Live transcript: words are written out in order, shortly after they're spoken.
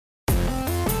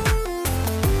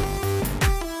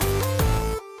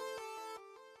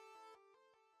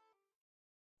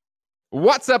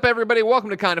What's up, everybody? Welcome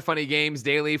to Kind of Funny Games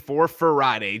Daily for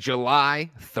Friday, July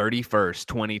 31st,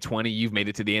 2020. You've made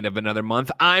it to the end of another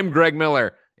month. I'm Greg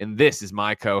Miller, and this is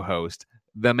my co-host,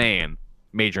 the man,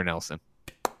 Major Nelson.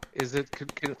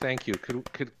 Thank you. Could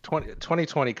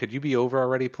 2020, could you be over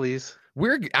already, please?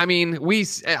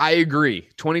 I agree.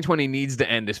 2020 needs to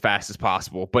end as fast as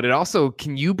possible, but it also,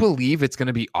 can you believe it's going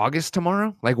to be August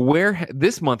tomorrow? Like,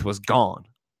 this month was gone.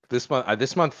 This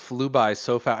month flew by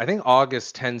so fast. I think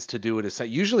August tends to do it.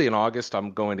 Usually in August,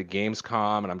 I'm going to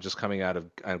Gamescom and I'm just coming out of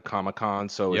Comic-Con,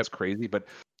 so It's crazy. But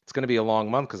it's going to be a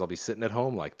long month because I'll be sitting at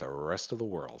home like the rest of the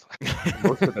world.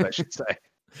 Most of it, I should say.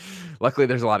 Luckily,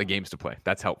 there's a lot of games to play.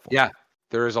 That's helpful. Yeah,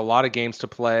 there is a lot of games to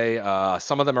play.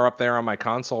 Some of them are up there on my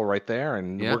console right there,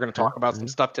 and we're going to talk about some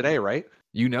stuff today, right?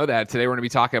 You know that. Today we're going to be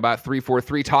talking about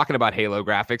 343, talking about Halo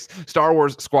graphics, Star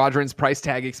Wars Squadrons price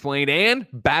tag explained, and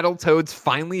Battletoads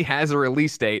finally has a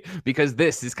release date because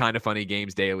this is Kind of Funny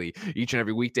Games Daily. Each and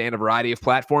every weekday on a variety of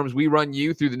platforms, we run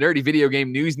you through the nerdy video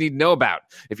game news you need to know about.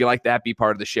 If you like that, be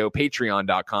part of the show.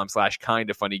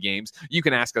 Patreon.com/kindoffunnygames. You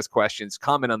can ask us questions,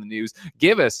 comment on the news,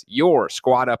 give us your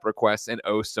squad up requests, and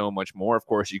oh so much more. Of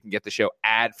course, you can get the show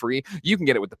ad-free. You can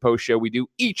get it with the post show we do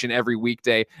each and every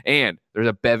weekday, and there's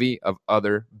a bevy of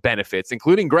other benefits,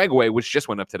 including Gregway, which just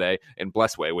went up today, and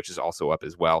Blessway, which is also up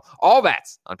as well. All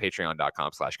that's on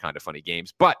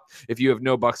patreon.com/kindoffunnygames. But if you have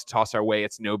no bucks to toss our way,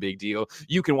 it's no big deal.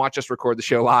 You can watch us record the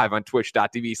show live on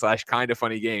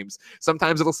twitch.tv/kindoffunnygames.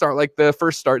 Sometimes it'll start like the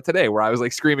first start today, where I was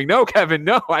like screaming, "No, Kevin,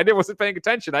 no, wasn't paying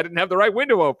attention. I didn't have the right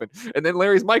window open." And then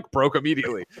Larry's mic broke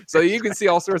immediately. So you can see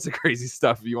all sorts of crazy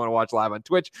stuff if you want to watch live on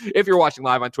Twitch. If you're watching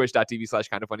live on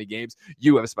twitch.tv/kindoffunnygames,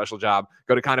 you have a special job.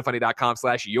 Go to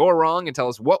kindoffunny.com/you're wrong and tell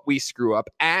us what we screw up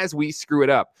as we screw it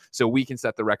up so we can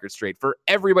set the record straight for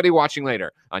everybody watching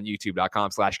later on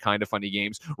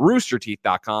youtube.com/kindoffunnygames,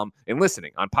 roosterteeth.com, and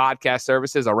listening on podcast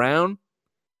services around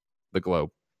the globe.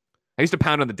 I used to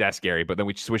pound on the desk, Gary, but then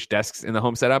we switched desks in the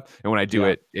home setup, and when I do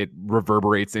it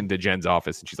reverberates into Jen's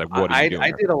office, and she's like, "What are you doing?"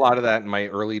 I did a lot of that in my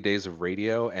early days of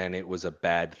radio, and it was a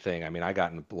bad thing. I mean, I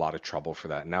got in a lot of trouble for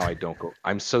that. Now I don't go.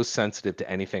 I'm so sensitive to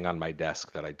anything on my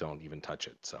desk that I don't even touch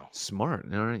it. So smart.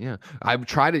 All right, yeah. I've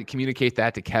tried to communicate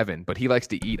that to Kevin, but he likes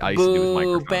to eat ice Boo, into his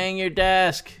microphone. Bang your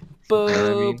desk.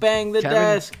 Boo, bang the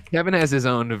desk. Kevin has his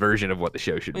own version of what the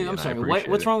show should be. I'm sorry.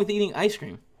 What's wrong with eating ice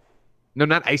cream? No,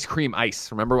 not ice cream,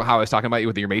 ice. Remember how I was talking about you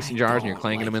with your mason jars and you're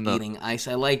clanging them in the... eating ice.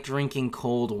 I like drinking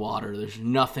cold water. There's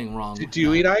nothing wrong with Do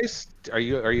you eat ice? Are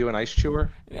you an ice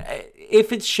chewer?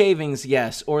 If it's shavings,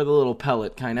 yes, or the little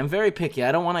pellet kind. I'm very picky.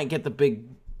 I don't want to get the big,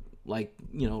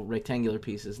 rectangular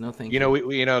pieces. No, thank you.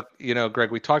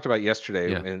 Greg, we talked about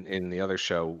yesterday in the other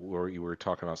show where you were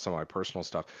talking about some of my personal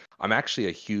stuff. I'm actually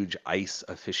a huge ice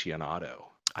aficionado.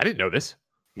 I didn't know this.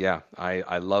 Yeah,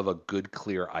 I love a good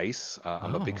clear ice.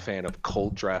 I'm a big fan of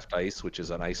Cold Draft Ice, which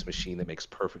is an ice machine that makes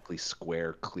perfectly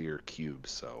square, clear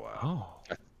cubes. So,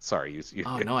 sorry, you.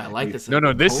 No, I like this.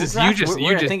 No, this is you just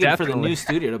thinking definitely for the new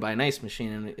studio to buy an ice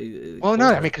machine. Well, no,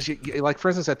 I mean because like for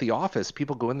instance at the office,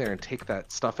 people go in there and take that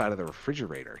stuff out of the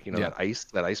refrigerator. That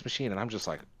ice machine, and I'm just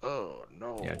like, oh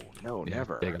no,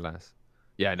 never. Big glass.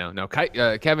 Yeah, no.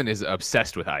 Kevin is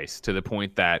obsessed with ice to the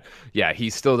point that,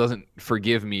 he still doesn't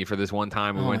forgive me for this one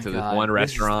time we went to this one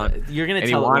restaurant. You're gonna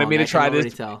tell he wanted me to try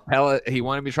this pellet. He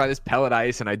wanted me to try this pellet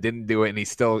ice, and I didn't do it. And he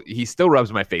still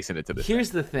rubs my face in it to this.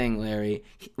 Here's the thing, Larry.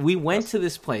 We went to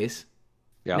this place.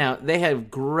 Yeah. Now they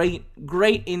have great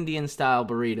Indian style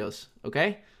burritos.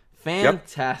 Okay,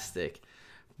 fantastic.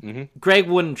 Yep. Mm-hmm. Greg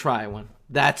wouldn't try one.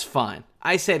 That's fine.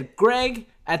 I said, Greg,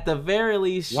 at the very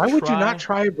least, why would you not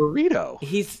try a burrito?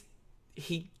 He's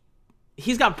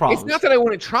got problems. It's not that I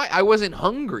wouldn't try. I wasn't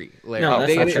hungry, Larry. No,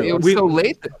 that's not true. It was so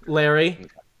late. Larry,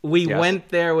 we went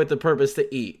there with the purpose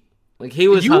to eat. Like he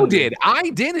was. You hungry. did.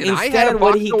 I didn't. Instead, I had a box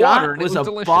what he of got water, was and it a was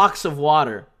delicious. box of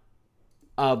water.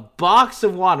 A box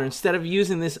of water instead of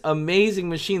using this amazing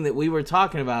machine that we were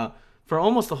talking about for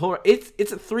almost the whole.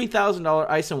 It's a $3,000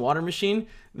 ice and water machine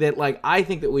that I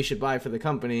think that we should buy for the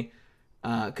company.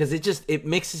 Because it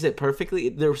mixes it perfectly.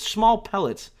 They're small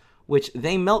pellets, which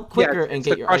they melt quicker and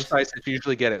get your crushed ice that you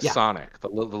usually get at Sonic, the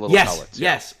little pellets.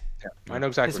 Yes. I know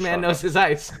exactly. This man knows his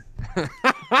ice.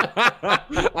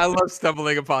 I love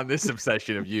stumbling upon this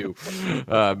obsession of you,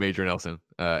 Major Nelson,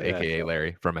 aka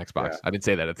Larry from Xbox. Yeah. I didn't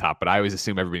say that at the top, but I always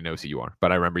assume everybody knows who you are.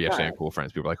 But I remember yesterday on Cool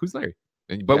Friends, people were like, "Who's Larry?"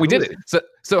 But we did it.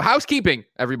 So housekeeping,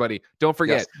 everybody. Don't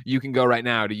forget, you can go right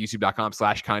now to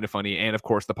youtube.com/kindoffunny. And of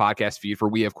course, the podcast feed for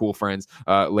We Have Cool Friends.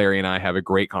 Larry and I have a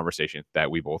great conversation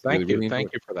that we both Thank you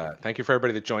for that. Thank you for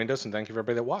everybody that joined us. And thank you for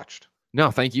everybody that watched.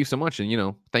 No, thank you so much.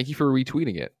 And, thank you for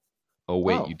retweeting it. Oh,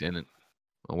 wait, you didn't.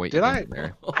 I'll wait. Did I?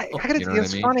 There. I gotta, You know what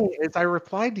it's I mean? funny. As I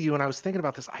replied to you and I was thinking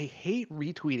about this, I hate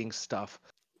retweeting stuff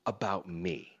about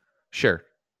me. Sure.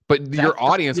 But That your just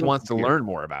audience feels wants to weird. learn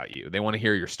more about you. They want to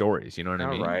hear your stories. You know what I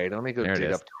All mean? right, let me go There it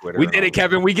dig is. up Twitter. We did it,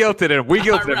 Kevin. We guilted him.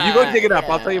 You go dig it up.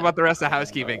 I'll tell you yeah. about the rest of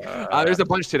housekeeping. There's a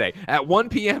bunch today. At 1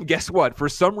 p.m., guess what? For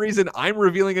some reason, I'm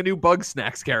revealing a new Bug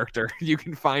Snacks character. You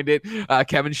can find it.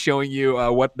 Kevin's showing you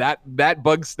what that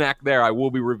Bug Snack there I will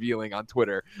be revealing on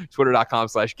Twitter.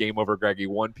 Twitter.com/GameOverGreggy,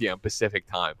 1 p.m. Pacific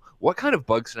time. What kind of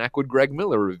Bug Snack would Greg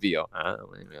Miller reveal?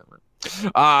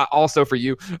 Also for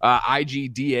you,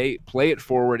 IGDA Play It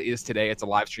Forward is today. It's a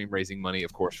live stream raising money,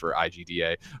 of course, for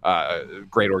IGDA, a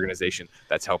great organization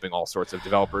that's helping all sorts of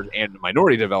developers and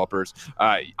minority developers.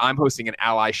 I'm hosting an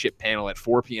allyship panel at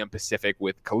 4 p.m. Pacific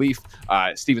with Khalif,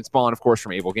 Steven Spawn, of course,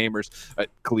 from Able Gamers,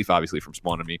 Khalif, obviously, from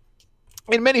Spawn and me,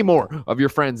 and many more of your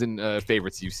friends and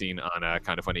favorites you've seen on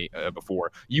Kind of Funny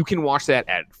before. You can watch that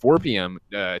at 4 p.m.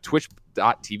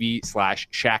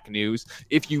 Twitch.tv/Shack News.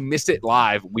 If you missed it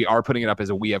live, we are putting it up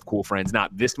as a We Have Cool Friends,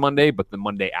 not this Monday, but the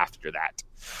Monday after that.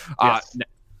 Yes.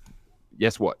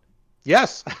 Yes, what?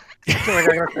 Yes. I feel like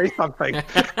I gotta say something.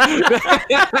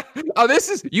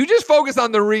 You just focus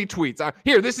on the retweets.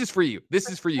 Here, this is for you.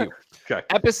 Okay.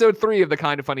 Episode 3 of the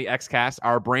Kind of Funny Xcast,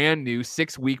 our brand new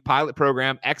 6-week pilot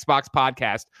program, Xbox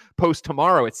podcast, post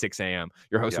tomorrow at 6 a.m.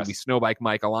 Your host will be Snowbike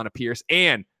Mike, Alana Pierce,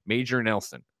 and Major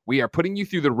Nelson. We are putting you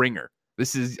through the ringer.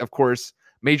 This is, of course,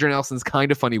 Major Nelson's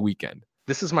Kind of Funny weekend.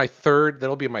 This is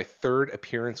that'll be my third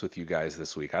appearance with you guys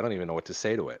this week. I don't even know what to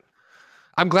say to it.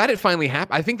 I'm glad it finally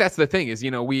happened. I think that's the thing is,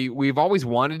 we've always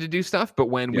wanted to do stuff, but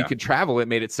when we could travel, it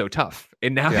made it so tough.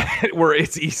 And now that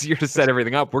it's easier to set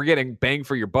everything up, we're getting bang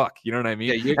for your buck. You know what I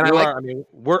mean? Yeah,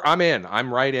 I'm in.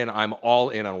 I'm right in. I'm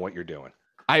all in on what you're doing.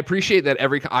 I appreciate that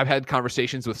I've had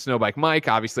conversations with Snowbike Mike.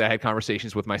 Obviously, I had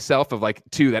conversations with myself of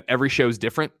that every show's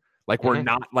different. Like we're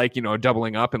not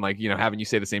doubling up and having you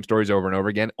say the same stories over and over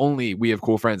again. Only We Have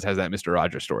Cool Friends has that Mr.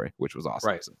 Rogers story, which was awesome.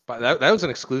 Right. But that was an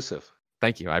exclusive.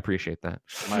 Thank you. I appreciate that.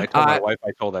 I told my wife I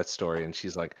told that story, and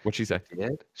she's like, "What'd she say?"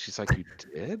 Did? She's like, "You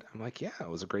did?" I'm like, "Yeah, it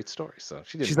was a great story." So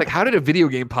she did. She's like, "How did a video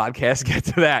game podcast get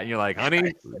to that?" And you're like,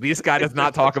 "Honey, this guy does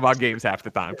not talk about games half the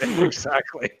time."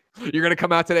 Exactly. You're gonna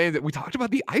come out today and we talked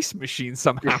about the ice machine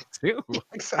somehow too.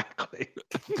 Exactly.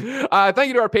 Thank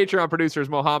you to our Patreon producers,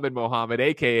 Mohammed,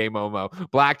 aka Momo,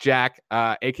 Blackjack,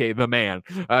 aka The Man.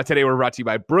 Today we're brought to you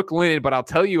by Brooklyn, but I'll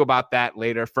tell you about that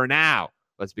later. For now,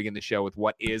 let's begin the show with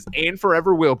what is and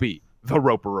forever will be the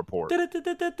Roper Report. Time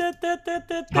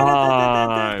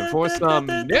for some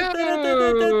news.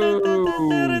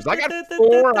 I got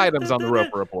 4 items on the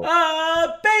Roper Report.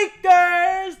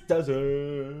 Baker's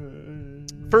dozen.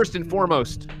 First and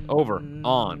foremost, over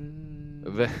on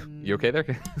the... You okay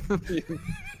there?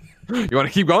 You want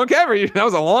to keep going, Kev? That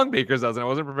was a long Baker's dozen. I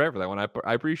wasn't prepared for that one.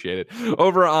 I appreciate it.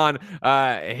 Over on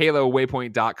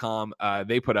HaloWaypoint.com,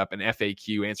 they put up an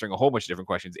FAQ answering a whole bunch of different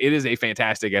questions. It is a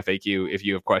fantastic FAQ if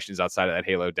you have questions outside of that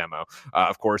Halo demo.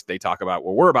 Of course, they talk about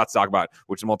what we're about to talk about,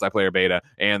 which is multiplayer beta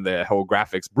and the whole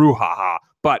graphics brouhaha.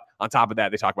 But on top of that,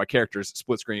 they talk about characters,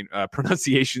 split screen,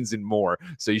 pronunciations, and more.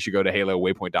 So you should go to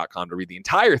HaloWaypoint.com to read the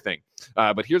entire thing.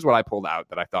 But here's what I pulled out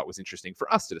that I thought was interesting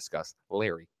for us to discuss.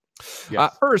 Larry.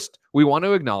 Yes. First, we want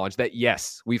to acknowledge that,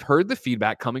 yes, we've heard the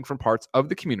feedback coming from parts of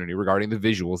the community regarding the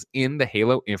visuals in the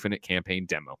Halo Infinite campaign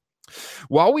demo.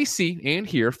 While we see and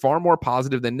hear far more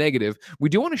positive than negative, we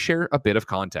do want to share a bit of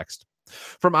context.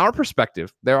 From our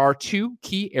perspective, there are 2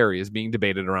 key areas being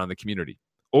debated around the community: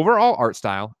 overall art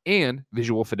style and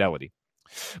visual fidelity.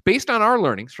 Based on our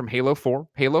learnings from Halo 4,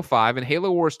 Halo 5, and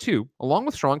Halo Wars 2, along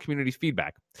with strong community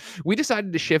feedback, we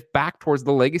decided to shift back towards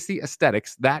the legacy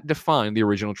aesthetics that define the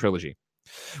original trilogy.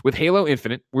 With Halo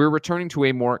Infinite, we're returning to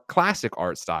a more classic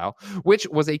art style, which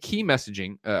was a key message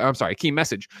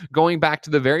going back to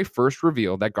the very first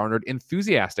reveal that garnered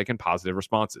enthusiastic and positive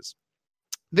responses.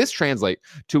 This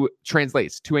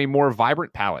translates to a more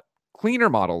vibrant palette, cleaner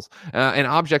models, and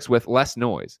objects with less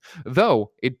noise,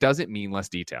 though it doesn't mean less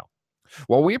detail.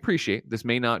 While we appreciate this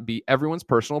may not be everyone's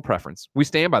personal preference, we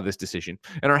stand by this decision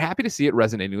and are happy to see it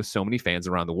resonating with so many fans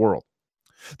around the world.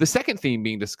 The second theme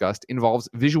being discussed involves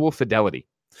visual fidelity.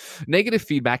 Negative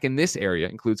feedback in this area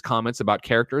includes comments about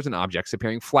characters and objects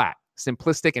appearing flat,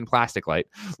 simplistic and plastic-like,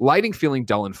 lighting feeling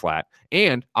dull and flat,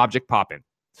 and object pop-in.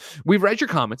 We've read your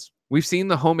comments. We've seen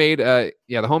the homemade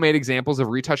examples of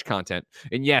retouch content,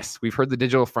 and yes, we've heard the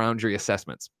Digital Foundry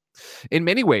assessments. In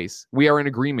many ways, we are in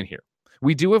agreement here.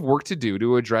 We do have work to do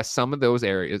to address some of these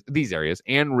areas,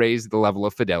 and raise the level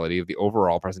of fidelity of the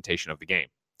overall presentation of the game.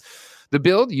 The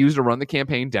build used to run the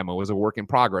campaign demo was a work in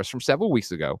progress from several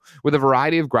weeks ago, with a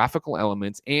variety of graphical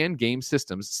elements and game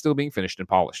systems still being finished and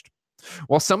polished.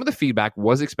 While some of the feedback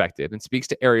was expected and speaks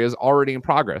to areas already in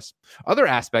progress, other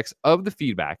aspects of the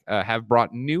feedback have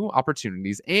brought new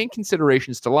opportunities and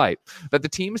considerations to light that the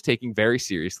team is taking very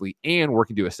seriously and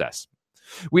working to assess.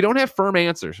 We don't have firm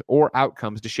answers or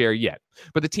outcomes to share yet,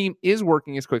 but the team is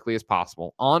working as quickly as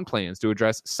possible on plans to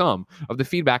address some of the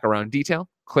feedback around detail,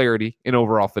 clarity, and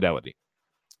overall fidelity.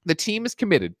 The team is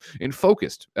committed and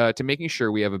focused to making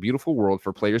sure we have a beautiful world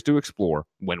for players to explore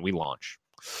when we launch.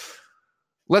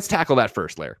 Let's tackle that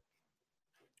first, Larry.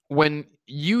 When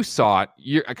you saw it,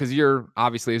 because you're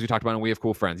obviously, as we talked about, and we have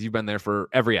cool friends, you've been there for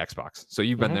every Xbox. So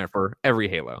you've been there for every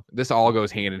Halo. This all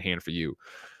goes hand in hand for you.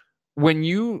 When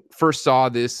you first saw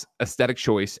this aesthetic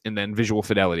choice and then visual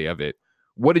fidelity of it,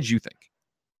 what did you think?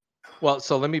 Well,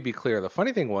 so let me be clear. The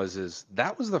funny thing is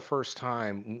that was the first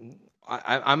time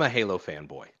I'm a Halo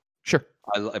fanboy. Sure.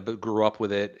 I grew up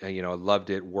with it, loved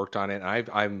it, worked on it. And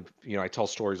I'm I tell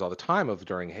stories all the time of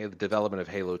during the development of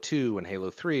Halo 2 and Halo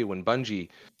 3 when Bungie,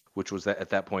 which was at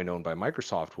that point owned by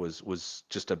Microsoft, was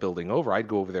just a building over. I'd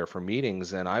go over there for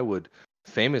meetings and I would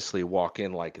famously walk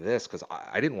in like this because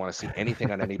I didn't want to see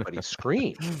anything on anybody's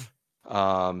screen.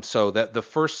 So that the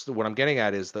first, what I'm getting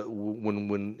at is that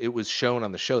when it was shown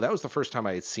on the show, that was the first time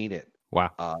I had seen it.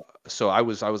 Wow. So I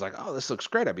was like, oh, this looks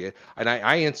great.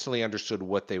 I instantly understood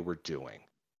what they were doing.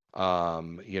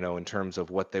 In terms of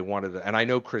what they wanted. And I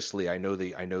know Chris Lee, I know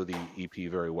the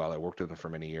EP very well. I worked with him for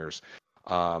many years.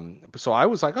 So I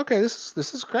was like, okay, this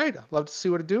is great. I'd love to see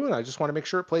what it do, and I just want to make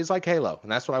sure it plays like Halo.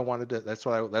 And that's what I wanted to. That's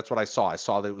what I saw. I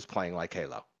saw that it was playing like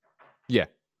Halo. Yeah.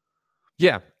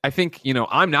 Yeah, I think,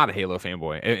 I'm not a Halo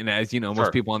fanboy. And as you know,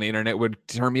 most people on the internet would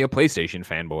term me a PlayStation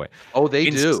fanboy. Oh, they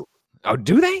do. Oh,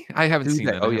 do they? I haven't seen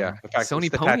that. Oh, yeah. In fact,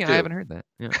 Sony Pony, I haven't heard that.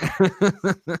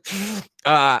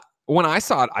 Yeah. When I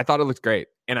saw it, I thought it looked great.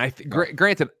 And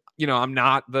granted, I'm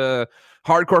not the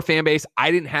hardcore fan base.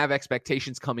 I didn't have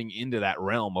expectations coming into that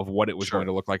realm of what it was going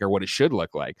to look like or what it should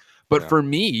look like. But for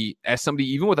me, as somebody,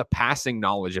 even with a passing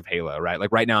knowledge of Halo, right?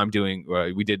 Like right now I'm doing,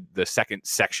 we did the second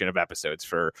section of episodes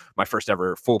for my first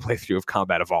ever full playthrough of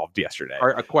Combat Evolved yesterday.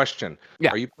 A question.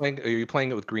 Yeah. Are you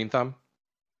playing it with Green Thumb?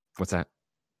 What's that?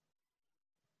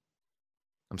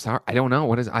 I'm sorry. I don't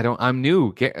know. I'm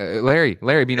new. Larry,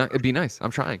 be nice.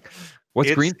 I'm trying.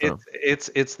 What's Green Thumb? It's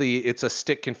a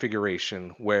stick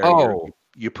configuration where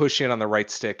you push in on the right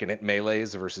stick and it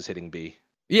melees versus hitting B.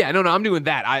 Yeah, no, I'm doing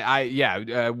that.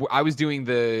 I was doing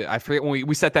I forget when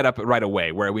we set that up right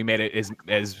away where we made it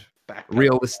as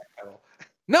realistic.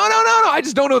 No. I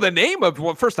just don't know the name of.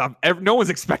 Well, first off, no one's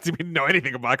expecting me to know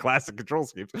anything about classic control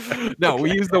schemes. No,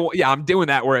 we use I'm doing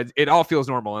that where it all feels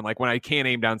normal. And like when I can't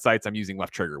aim down sights, I'm using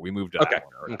left trigger. We moved to that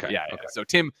one. Okay. Yeah. So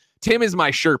Tim is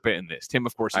my Sherpa in this. Tim,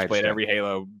 of course, has played every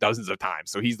Halo dozens of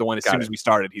times. So he's the one. As soon as we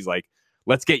started, he's like,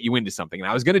 "Let's get you into something." And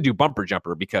I was going to do Bumper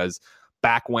Jumper because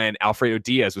back when Alfredo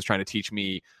Diaz was trying to teach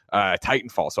me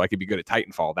Titanfall so I could be good at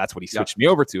Titanfall, that's what he switched me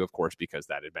over to, of course, because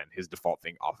that had been his default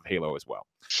thing off of Halo as well.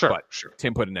 Sure.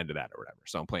 Tim put an end to that or whatever.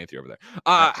 So I'm playing through over there.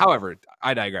 However,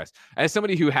 I digress. As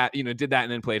somebody who had, did that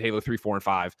and then played Halo 3, 4, and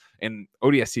 5 and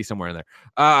ODST somewhere in there,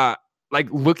 like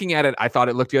looking at it, I thought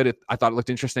it looked good. I thought it looked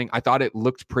interesting. I thought it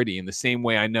looked pretty in the same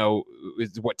way I know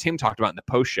is what Tim talked about in the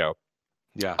post show.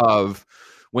 Yeah. Of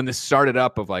when this started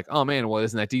up of like, oh man, well,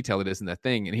 isn't that detailed? It isn't that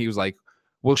thing. And he was like,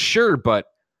 well, sure, but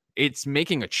it's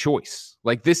making a choice.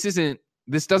 Like this doesn't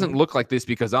look like this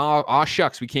because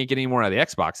shucks, we can't get any more out of the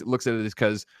Xbox. It looks at it as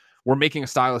because we're making a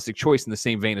stylistic choice in the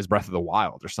same vein as Breath of the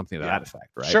Wild or something to that effect,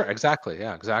 right? Sure, exactly.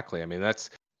 Yeah, exactly. I mean,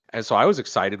 and so I was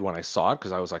excited when I saw it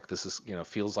because I was like, this is,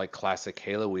 feels like classic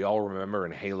Halo. We all remember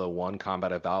in Halo 1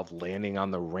 Combat Evolved landing on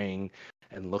the ring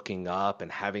and looking up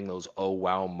and having those oh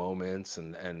wow moments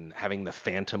and having the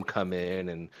Phantom come in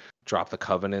and drop the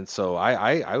Covenant. So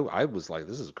I was like,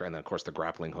 this is great. And then, of course, the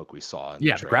grappling hook we saw.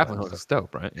 The grappling hook is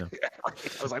dope, right? Yeah. I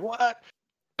was like, what?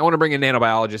 I want to bring in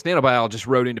Nanobiologist. Nanobiologist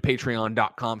wrote into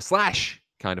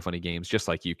patreon.com/kindafunnygames, just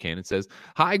like you can. It says,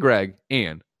 hi, Greg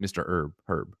and Mr.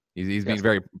 Herb. He's being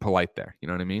very polite there. You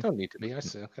know what I mean? Don't need to be. I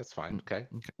see. That's fine. Okay.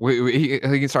 He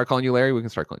can start calling you Larry. We can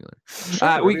start calling you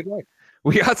Larry. Sure,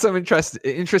 we got some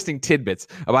interesting tidbits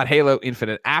about Halo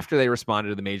Infinite after they responded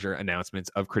to the major announcements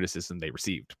of criticism they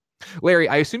received. Larry,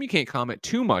 I assume you can't comment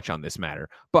too much on this matter,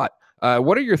 but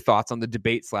what are your thoughts on the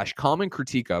debate/common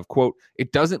critique of, quote,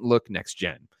 it doesn't look next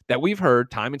gen, that we've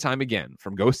heard time and time again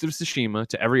from Ghost of Tsushima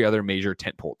to every other major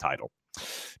tentpole title?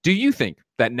 Do you think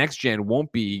that next gen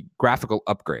won't be graphical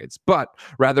upgrades, but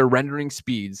rather rendering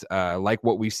speeds like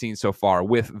what we've seen so far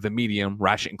with the Medium,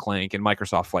 Ratchet and Clank, and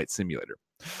Microsoft Flight Simulator?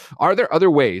 Are there other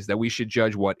ways that we should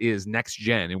judge what is next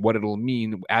gen and what it'll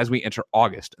mean as we enter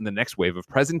August and the next wave of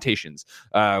presentations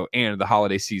and the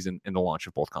holiday season and the launch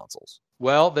of both consoles?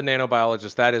 Well, the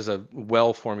nanobiologist, that is a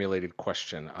well-formulated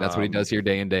question. That's what he does here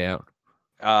day in, day out.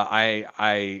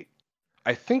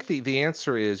 I think the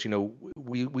answer is,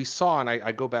 we saw, and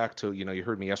I go back to, you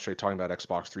heard me yesterday talking about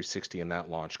Xbox 360 and that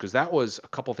launch, because that was a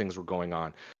couple things were going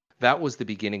on. That was the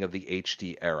beginning of the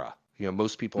HD era.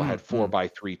 Most people had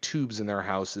 4x3 tubes in their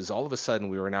houses. All of a sudden,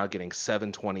 we were now getting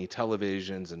 720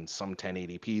 televisions and some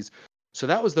 1080p's. So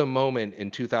that was the moment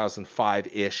in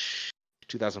 2005-ish,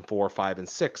 2004, 5, and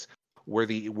 6, where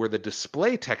the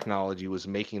display technology was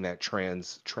making that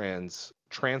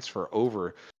transfer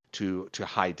over to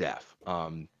high def.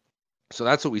 So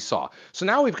that's what we saw. So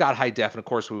now we've got high def, and of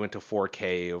course we went to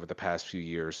 4K over the past few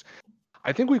years.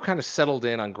 I think we've kind of settled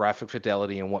in on graphic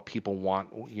fidelity and what people want,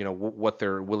 what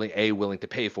they're willing to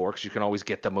pay for, because you can always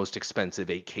get the most expensive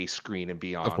 8K screen and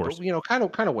beyond. Of course. But,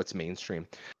 kind of what's mainstream.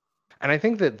 And I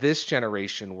think that this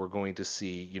generation we're going to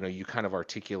see, you kind of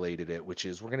articulated it, which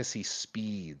is we're going to see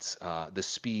speeds, the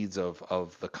speeds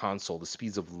of the console, the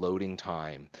speeds of loading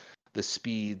time. The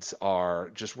speeds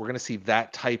are just, we're going to see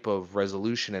that type of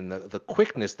resolution and the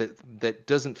quickness that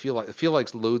doesn't feel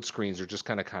like load screens are just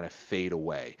kind of fade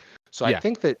away. So yeah, I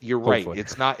think that you're hopefully. Right.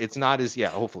 It's not as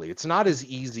hopefully it's not as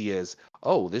easy as,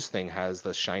 oh, this thing has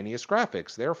the shiniest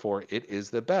graphics, therefore it is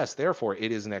the best, therefore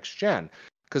it is next gen.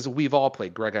 Because we've all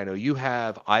played, Greg, I know you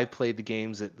have, I've played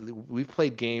we've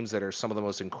played games that are some of the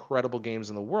most incredible games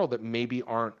in the world that maybe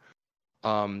aren't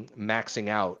maxing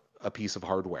out a piece of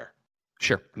hardware.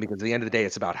 Sure. Because at the end of the day,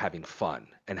 it's about having fun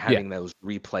and having those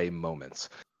replay moments.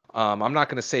 I'm not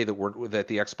going to say that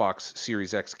the Xbox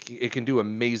Series X, it can do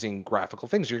amazing graphical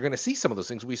things. You're going to see some of those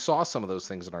things. We saw some of those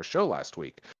things in our show last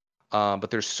week.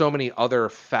 But there's so many other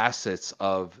facets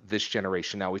of this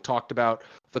generation. Now, we talked about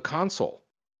the console.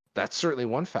 That's certainly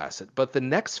one facet. But the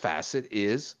next facet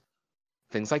is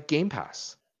things like Game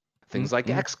Pass, things like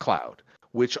xCloud,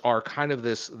 which are kind of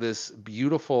this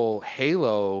beautiful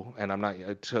halo. And I'm not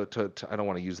I don't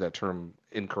want to use that term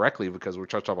incorrectly because we're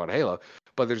talking about Halo.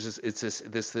 But there's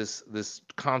this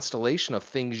constellation of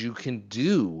things you can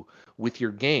do with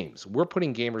your games. We're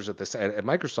putting gamers at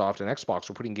Microsoft and Xbox.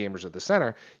 We're putting gamers at the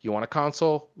center. You want a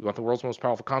console? You want the world's most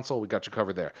powerful console? We got you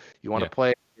covered there. You want to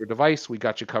play your device? We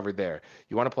got you covered there.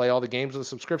 You want to play all the games with a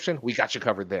subscription? We got you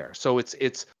covered there. So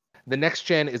it's the next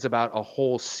gen is about a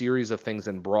whole series of things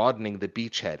and broadening the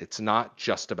beachhead. It's not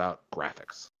just about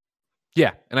graphics.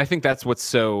 Yeah, and I think that's what's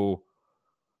so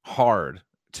hard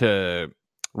to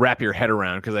wrap your head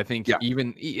around, because I think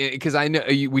even because I know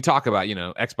we talk about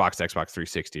Xbox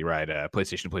 360, right?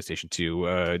 PlayStation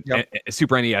 2,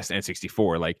 Super NES, and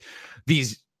N64, like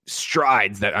these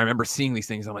strides that I remember seeing these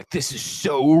things. I'm like, this is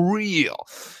so real.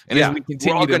 And as we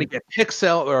continue, we're all going to get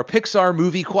Pixar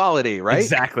movie quality, right?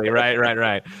 Exactly,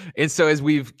 right. And so as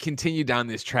we've continued down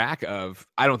this track of,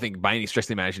 I don't think by any stretch of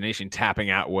the imagination tapping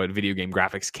out what video game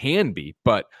graphics can be,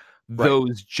 but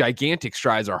those gigantic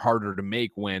strides are harder to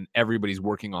make when everybody's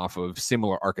working off of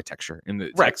similar architecture, and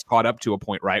the tech's caught up to a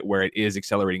point, right, where it is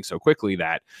accelerating so quickly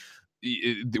that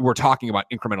we're talking about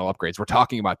incremental upgrades. We're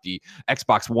talking about the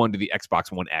Xbox One to the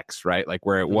Xbox One X, right? Like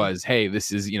where it was, hey,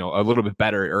 this is, a little bit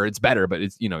better, or it's better, but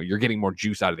it's, you're getting more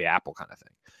juice out of the apple kind of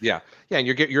thing. Yeah. And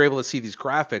you're able to see these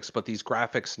graphics, but these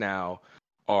graphics now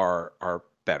are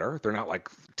better. They're not like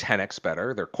 10x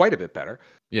better. They're quite a bit better.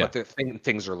 Yeah. But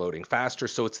things are loading faster.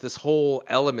 So it's this whole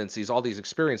elements, all these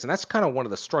experience. And that's kind of one of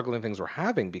the struggling things we're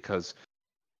having, because,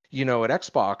 at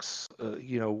Xbox,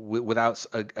 without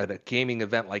a gaming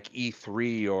event like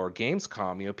E3 or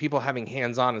Gamescom, people having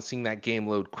hands-on and seeing that game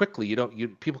load quickly,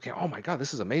 people can't, oh my God,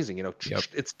 this is amazing.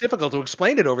 It's difficult to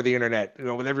explain it over the internet,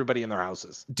 with everybody in their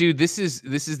houses. Dude, this is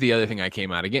the other thing I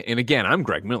came out again. And again, I'm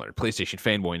Greg Miller, PlayStation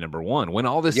fanboy number one. When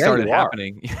all this started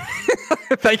happening,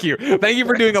 thank you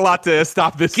for doing a lot to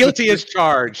stop this. Guilty as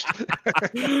charged.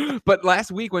 But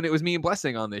last week when it was me and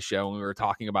Blessing on this show, and we were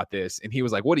talking about this, and he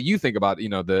was like, what do you think about,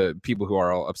 the people who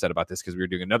are all upset about this, because we were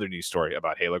doing another news story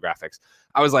about Halo graphics.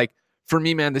 I was like, for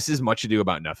me, man, this is much ado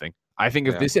about nothing. I think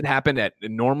if this had happened at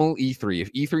normal E3,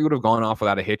 if E3 would have gone off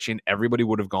without a hitch, and everybody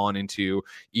would have gone into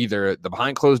either the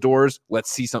behind closed doors, let's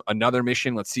see another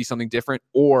mission, let's see something different,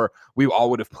 or we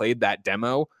all would have played that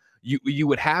demo, you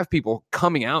would have people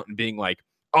coming out and being like,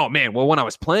 oh man, well, when I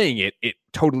was playing it, it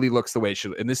totally looks the way it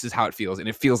should, and this is how it feels, and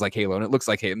it feels like Halo, and it looks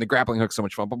like Halo, and the grappling hook's so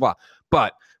much fun, blah, blah.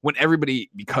 But when everybody,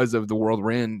 because of the world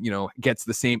we're in, gets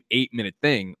the same 8-minute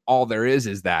thing, all there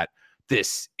is that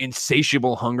this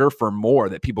insatiable hunger for more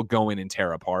that people go in and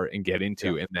tear apart and get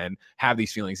into, and then have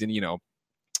these feelings. And,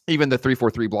 even the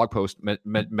 343 blog post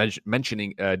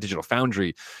mentioning Digital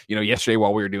Foundry, yesterday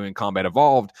while we were doing Combat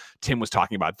Evolved, Tim was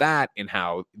talking about that and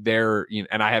how they're,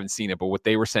 and I haven't seen it, but what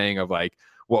they were saying of like,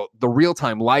 well, the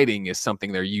real-time lighting is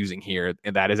something they're using here,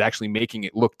 and that is actually making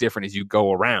it look different as you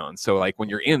go around. So, like, when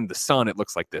you're in the sun, it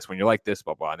looks like this. When you're like this,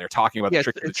 blah, blah. And they're talking about the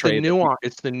trick of the trade.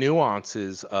 It's the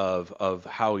nuances of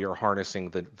how you're harnessing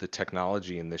the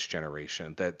technology in this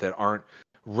generation that aren't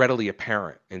readily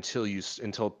apparent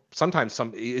until sometimes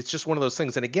it's just one of those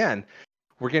things. And again,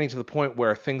 we're getting to the point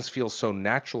where things feel so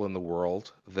natural in the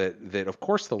world that of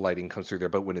course the lighting comes through there,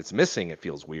 but when it's missing, it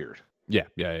feels weird. Yeah.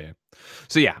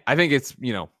 So yeah, I think it's,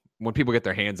 when people get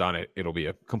their hands on it, it'll be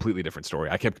a completely different story.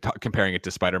 I kept comparing it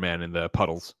to Spider-Man and the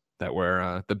puddles that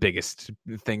were the biggest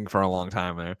thing for a long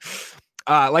time there.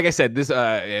 Like I said, this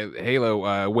Halo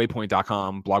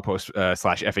waypoint.com blog post /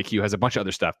 FAQ has a bunch of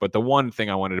other stuff. But the one thing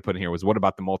I wanted to put in here was, what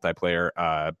about the multiplayer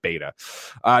beta?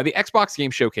 The Xbox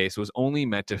Game Showcase was only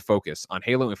meant to focus on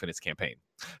Halo Infinite's campaign.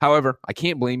 However, I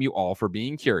can't blame you all for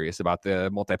being curious about the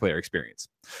multiplayer experience.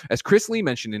 As Chris Lee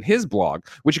mentioned in his blog,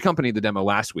 which accompanied the demo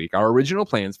last week, our original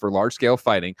plans for large-scale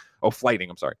flighting,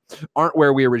 aren't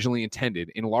where we originally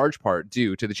intended, in large part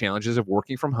due to the challenges of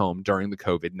working from home during the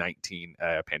COVID-19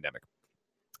 pandemic.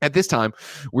 At this time,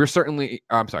 we're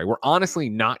honestly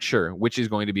not sure which is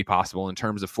going to be possible in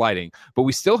terms of flighting, but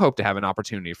we still hope to have an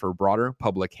opportunity for broader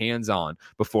public hands-on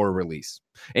before release.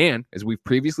 And as we've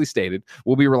previously stated,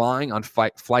 we'll be relying on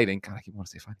flighting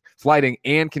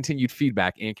and continued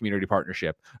feedback and community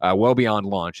partnership well beyond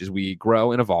launch as we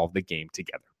grow and evolve the game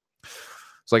together.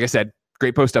 So like I said,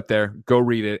 great post up there. Go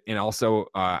read it. And also,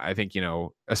 I think,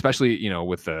 especially,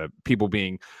 with the people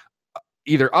being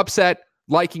either upset,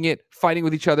 liking it, fighting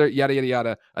with each other, yada, yada,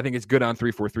 yada. I think it's good on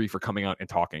 343 for coming out and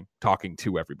talking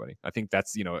to everybody. I think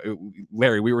that's,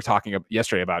 Larry, we were talking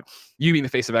yesterday about you being the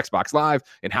face of Xbox Live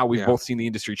and how we've both seen the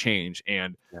industry change.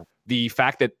 And the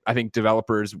fact that I think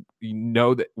developers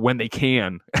know that when they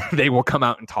can, they will come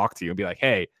out and talk to you and be like,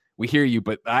 hey, we hear you.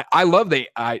 But I love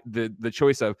the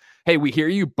choice of, hey, we hear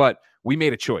you, but we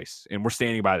made a choice and we're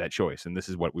standing by that choice, and this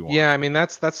is what we want. Yeah, I mean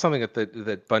that's something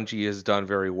that Bungie has done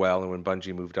very well. And when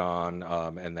Bungie moved on,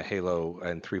 and the Halo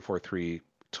and 343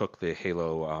 took the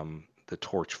Halo the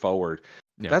torch forward,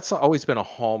 that's always been a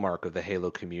hallmark of the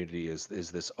Halo community is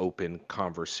this open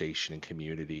conversation and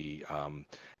community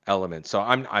element. So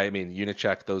I mean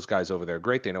Unicheck, those guys over there,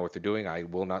 great. They know what they're doing. I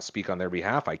will not speak on their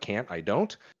behalf. I can't. I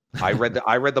don't. I read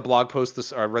the blog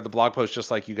post. I read the blog post just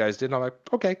like you guys did. And I'm like,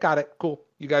 okay, got it, cool.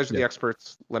 You guys are the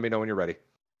experts. Let me know when you're ready.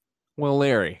 Well,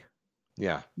 Larry.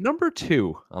 Yeah. Number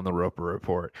 2 on the Roper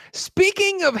Report.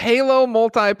 Speaking of Halo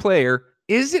multiplayer,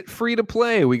 is it free to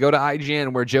play? We go to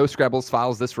IGN where Joe Screbbles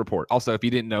files this report. Also, if you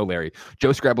didn't know, Larry,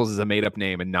 Joe Screbbles is a made-up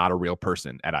name and not a real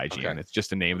person at IGN. Okay. It's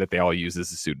just a name that they all use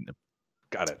as a pseudonym.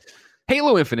 Got it.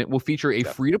 Halo Infinite will feature a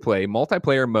free-to-play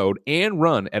multiplayer mode and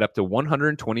run at up to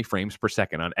 120 frames per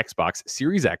second on Xbox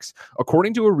Series X,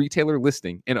 according to a retailer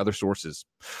listing and other sources.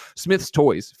 Smith's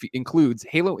Toys includes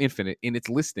Halo Infinite in its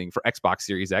listing for Xbox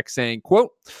Series X, saying,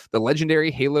 quote, "The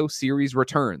legendary Halo series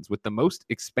returns with the most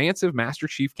expansive Master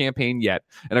Chief campaign yet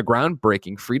and a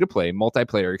groundbreaking free-to-play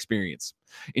multiplayer experience.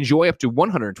 Enjoy up to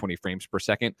 120 frames per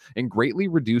second and greatly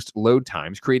reduced load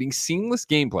times, creating seamless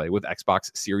gameplay with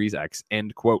Xbox Series X,"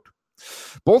 end quote.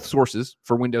 Both sources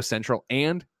for Windows Central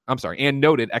and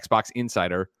noted Xbox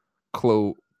insider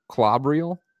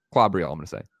Clabriel, I'm going to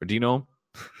say, or do you know him?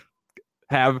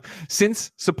 Have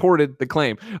since supported the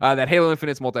claim that Halo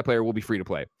Infinite's multiplayer will be free to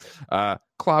play.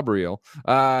 Clabriel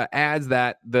adds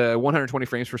that the 120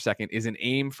 frames per second is an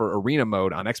aim for arena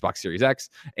mode on Xbox Series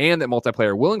X, and that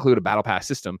multiplayer will include a battle pass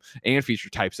system and feature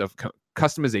types of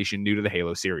customization new to the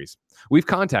Halo series. We've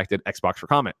contacted Xbox for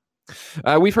comment.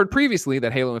 We've heard previously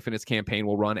that Halo Infinite's campaign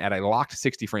will run at a locked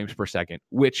 60 frames per second,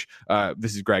 which,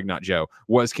 this is Greg, not Joe,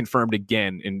 was confirmed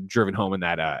again and driven home in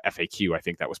that FAQ, I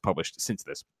think that was published since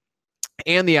this.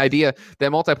 And the idea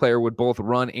that multiplayer would both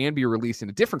run and be released in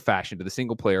a different fashion to the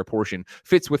single-player portion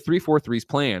fits with 343's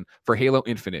plan for Halo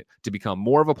Infinite to become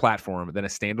more of a platform than a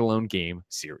standalone game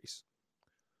series.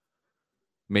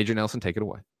 Major Nelson, take it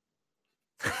away.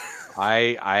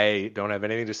 I don't have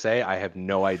anything to say. I have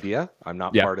no idea. I'm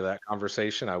not part of that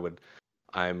conversation.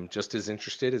 I'm just as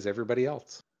interested as everybody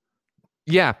else.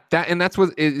 Yeah, that's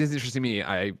what is interesting to me.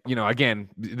 Again,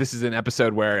 this is an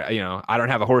episode where, I don't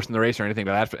have a horse in the race or anything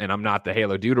like that, and I'm not the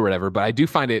Halo dude or whatever, but I do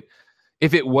find it,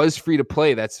 if it was free to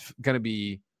play, that's going to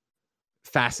be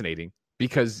fascinating.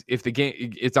 Because if the game,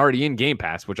 it's already in Game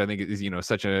Pass, which I think is,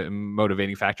 such a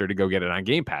motivating factor to go get it on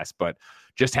Game Pass. But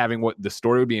just having what the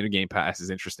story would be in a Game Pass is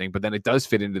interesting, but then it does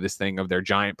fit into this thing of their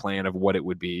giant plan of what it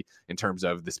would be in terms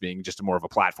of this being just more of a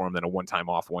platform than a one-time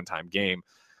off, one-time game.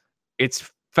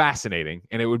 It's fascinating,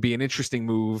 and it would be an interesting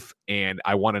move, and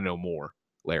I want to know more,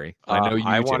 Larry. I know you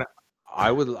too. I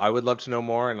would love to know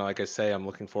more, and like I say, I'm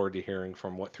looking forward to hearing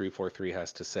from what 343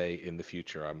 has to say in the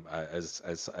future. I'm as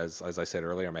I said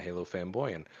earlier, I'm a Halo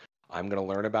fanboy, and I'm going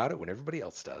to learn about it when everybody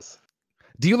else does.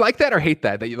 Do you like that or hate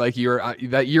that you like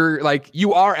you're like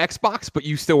you are Xbox, but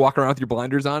you still walk around with your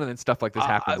blinders on, and then stuff like this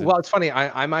happens? Well, it's funny.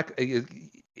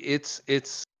 It's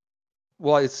it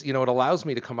allows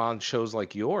me to come on shows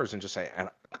like yours and just say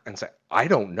I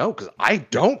don't know, because I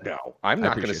don't know. I'm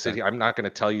not going to sit here. I'm not going to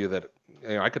tell you that.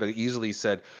 I could have easily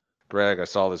said, Greg, I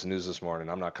saw this news this morning.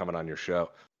 I'm not coming on your show.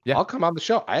 Yeah. I'll come on the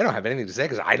show. I don't have anything to say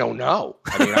because I don't know.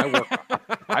 I mean,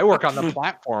 I work on the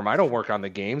platform. I don't work on the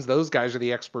games. Those guys are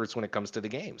the experts when it comes to the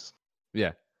games.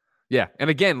 Yeah. Yeah. And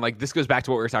again, like this goes back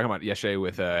to what we were talking about yesterday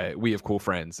with We Have Cool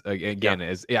Friends. Again,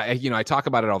 I talk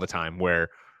about it all the time where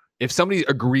if somebody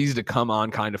agrees to come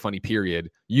on Kind of Funny, period,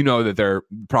 that they're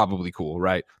probably cool,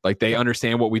 right? Like they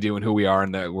understand what we do and who we are,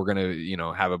 and that we're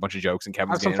gonna, have a bunch of jokes, and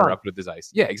Kevin's getting interrupted with his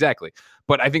ice. Yeah, exactly.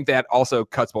 But I think that also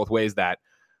cuts both ways. That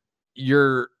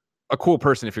you're a cool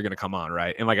person if you're gonna come on,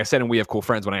 right? And like I said, and We Have Cool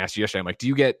Friends, when I asked you yesterday, I'm like, do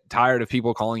you get tired of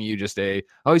people calling you just he's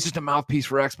just a mouthpiece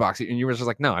for Xbox? And you were just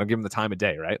like, no, I don't give him the time of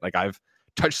day, right? Like I've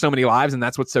touched so many lives, and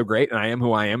that's what's so great. And I am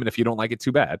who I am, and if you don't like it,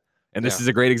 too bad. And this is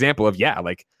a great example of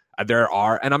like. There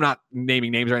are, and I'm not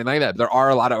naming names or anything like that, but there are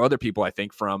a lot of other people, I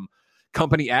think, from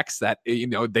Company X that,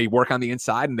 they work on the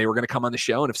inside, and they were going to come on the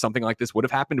show. And if something like this would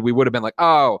have happened, we would have been like,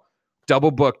 oh, double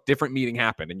booked, different meeting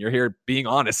happened. And you're here being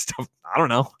honest. I don't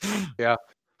know. Yeah.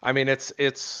 I mean,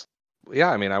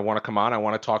 I mean, I want to come on. I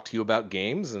want to talk to you about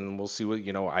games, and we'll see what,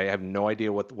 I have no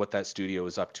idea what that studio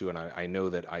is up to. And I know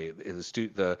that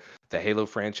the Halo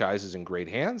franchise is in great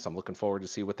hands. I'm looking forward to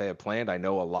see what they have planned. I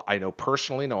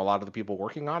personally know a lot of the people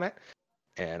working on it,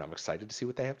 and I'm excited to see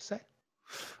what they have to say.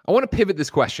 I want to pivot this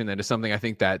question then to something I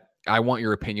think that I want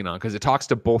your opinion on, because it talks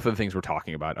to both of the things we're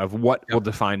talking about, of what will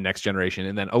define next generation,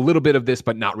 and then a little bit of this,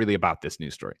 but not really about this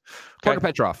news story. Parker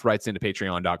Petroff writes into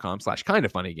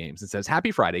patreon.com/kindoffunnygames and says,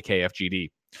 Happy Friday,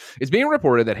 KFGD. It's being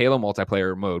reported that Halo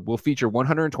multiplayer mode will feature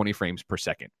 120 frames per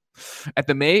second. At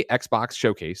the May Xbox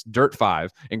Showcase, Dirt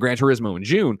 5 and Gran Turismo in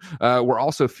June were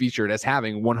also featured as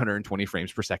having 120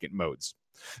 frames per second modes.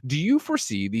 Do you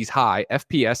foresee these high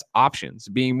FPS options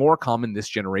being more common this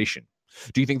generation?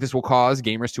 Do you think this will cause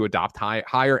gamers to adopt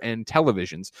higher-end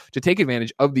televisions to take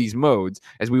advantage of these modes,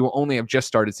 as we will only have just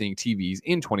started seeing TVs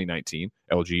in 2019,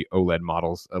 LG OLED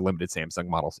models, limited Samsung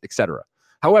models, etc.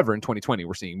 However, in 2020,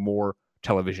 we're seeing more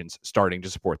televisions starting to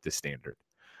support this standard.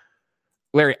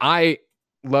 Larry, I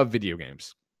love video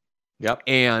games. Yep.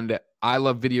 And I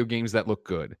love video games that look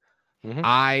good. Mm-hmm.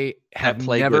 I have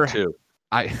played never good too.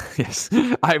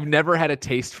 I've never had a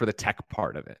taste for the tech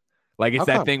part of it. Like it's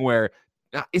that thing where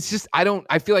it's just,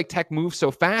 I feel like tech moves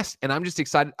so fast, and I'm just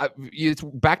excited. It's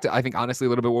back to, I think, honestly, a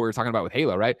little bit what we were talking about with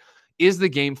Halo, right? Is the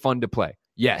game fun to play?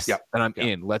 Yes. Yep. And I'm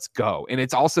in. Let's go. And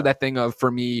it's also that thing of,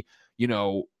 for me,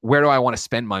 where do I want to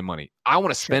spend my money? I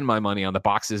want to spend my money on the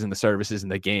boxes and the services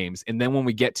and the games. And then when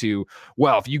we get to,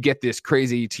 well, if you get this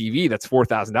crazy TV that's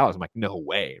 $4,000, I'm like, no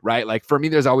way, right? Like for me,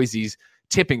 there's always these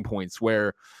tipping points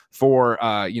where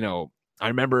I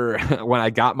remember when I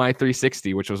got my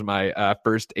 360, which was my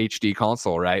first HD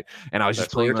console, right? And I was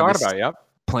just playing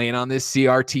on this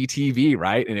CRT TV,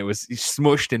 right? And it was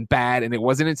smushed and bad. And it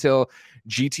wasn't until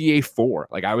GTA 4,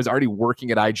 like I was already working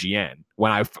at IGN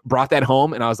when I brought that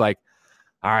home, and I was like,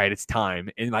 all right, it's time.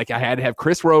 And like I had to have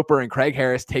Chris Roper and Craig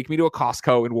Harris take me to a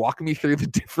Costco and walk me through the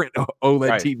different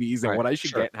OLED TVs and what I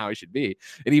should get and how I should be.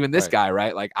 And even this guy,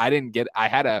 right? Like I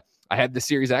had the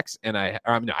Series X, and I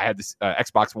had this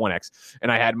Xbox One X,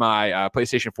 and I had my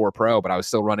PlayStation 4 Pro, but I was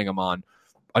still running them on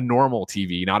a normal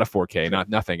TV, not a 4K,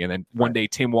 nothing. And then one day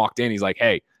Tim walked in, he's like,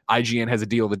 hey, IGN has a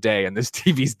deal of the day, and this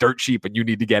TV's dirt cheap, and you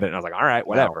need to get it. And I was like, all right,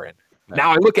 whatever. And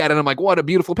now I look at it, and I'm like, what a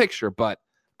beautiful picture. But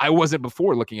I wasn't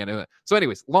before looking at it. So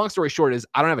anyways, long story short is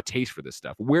I don't have a taste for this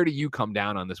stuff. Where do you come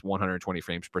down on this 120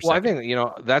 frames per second? Well,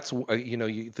 I think, that's,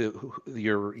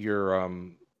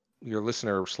 your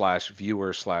listener /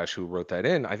 viewer / who wrote that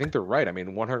in, I think they're right. I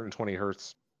mean, 120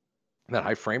 hertz, that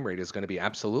high frame rate is going to be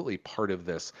absolutely part of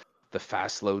this. The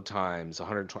fast load times,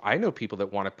 120. I know people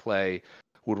that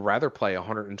would rather play a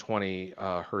 120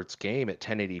 hertz game at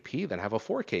 1080p than have a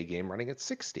 4K game running at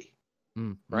 60.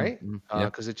 Right?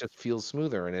 Because it just feels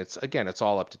smoother, and it's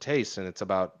all up to taste, and it's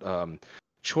about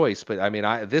choice. But I mean,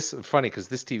 this funny because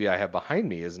this TV I have behind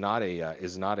me is not a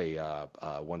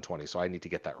 120, so I need to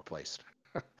get that replaced.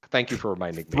 Thank you for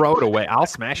reminding me. Throw it away. I'll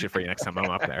smash it for you next time I'm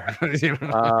up there.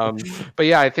 But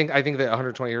yeah, I think that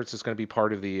 120 hertz is going to be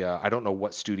part of the. I don't know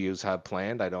what studios have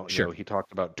planned. I don't. Sure. He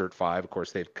talked about Dirt 5. Of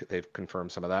course, they've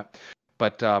confirmed some of that.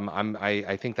 But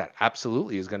I think that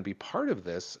absolutely is going to be part of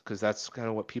this because that's kind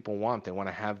of what people want. They want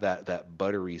to have that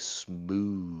buttery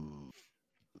smooth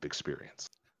experience.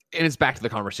 And it's back to the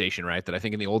conversation, right? That I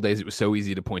think in the old days it was so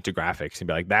easy to point to graphics and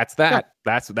be like, "That's that.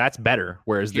 Yeah. That's better."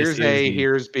 Whereas here's A,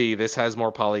 here's B. This has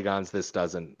more polygons. This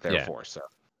doesn't. Therefore, so.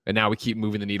 And now we keep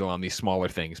moving the needle on these smaller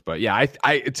things. But yeah,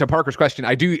 I to Parker's question,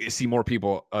 I do see more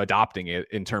people adopting it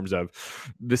in terms of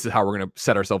this is how we're going to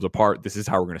set ourselves apart. This is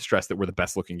how we're going to stress that we're the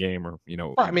best looking game, or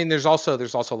Well, I mean, there's also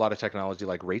a lot of technology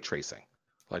like ray tracing.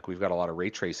 Like we've got a lot of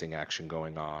ray tracing action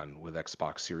going on with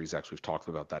Xbox Series X. We've talked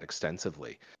about that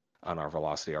extensively on our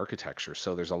Velocity architecture.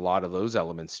 So there's a lot of those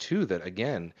elements too that,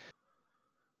 again,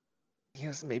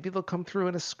 yes, maybe they'll come through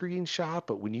in a screenshot,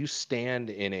 but when you stand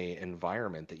in a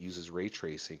environment that uses ray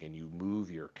tracing and you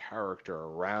move your character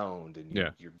around and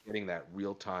you're getting that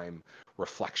real-time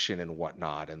reflection and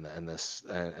whatnot and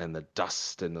the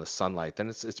dust and the sunlight, then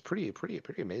it's pretty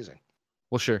amazing.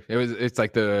 Well, sure. It's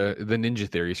like the Ninja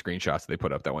Theory screenshots they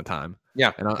put up that one time.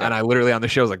 Yeah. And I literally on the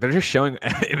show was like, they're just showing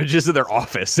images of their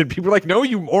office. And people are like, no,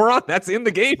 you moron, that's in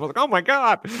the game. I was like, oh my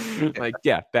God. Like,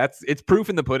 yeah, it's proof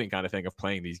in the pudding kind of thing of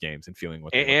playing these games and feeling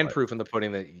what and proof in the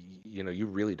pudding that, you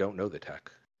really don't know the tech.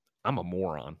 I'm a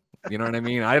moron. You know what I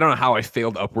mean? I don't know how I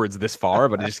failed upwards this far,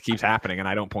 but it just keeps happening, and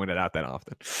I don't point it out that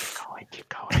often. Keep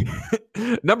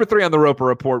going. Number 3 on the Roper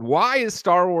Report. Why is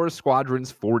Star Wars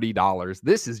Squadrons $40?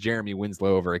 This is Jeremy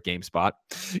Winslow over at GameSpot.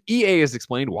 EA has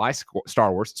explained why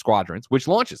Star Wars Squadrons, which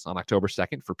launches on October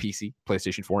 2nd for PC,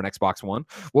 PlayStation 4, and Xbox One,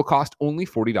 will cost only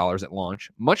 $40 at launch,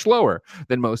 much lower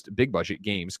than most big-budget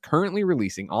games currently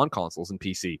releasing on consoles and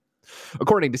PC.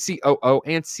 According to COO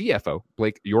and CFO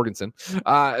Blake Jorgensen,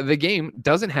 the game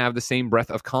doesn't have the same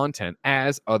breadth of content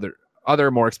as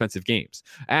other more expensive games,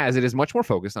 as it is much more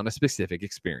focused on a specific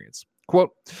experience.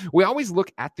 Quote, we always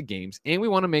look at the games and we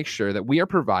want to make sure that we are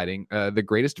providing the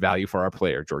greatest value for our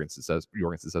player, Jorgensen says.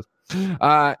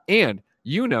 And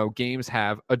games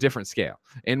have a different scale,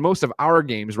 and most of our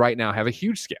games right now have a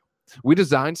huge scale. We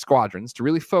designed Squadrons to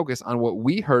really focus on what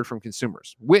we heard from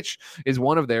consumers, which is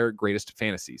one of their greatest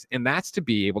fantasies, and that's to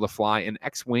be able to fly an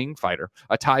X-Wing fighter,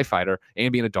 a TIE fighter,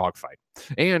 and be in a dogfight.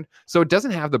 And so it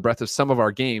doesn't have the breadth of some of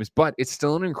our games, but it's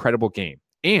still an incredible game.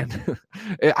 And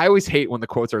I always hate when the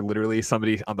quotes are literally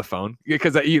somebody on the phone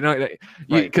because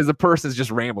because the person's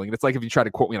just rambling. It's like if you try to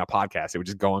quote me on a podcast, it would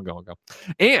just go and go and go.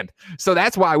 And so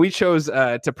that's why we chose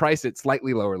to price it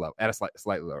slightly lower level at a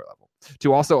slightly lower level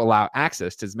to also allow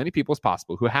access to as many people as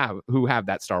possible who have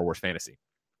that Star Wars fantasy.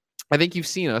 I think you've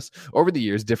seen us over the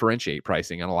years differentiate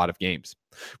pricing on a lot of games.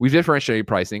 We've differentiated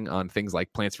pricing on things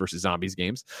like Plants vs. Zombies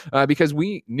games because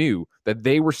we knew that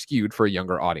they were skewed for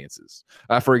younger audiences,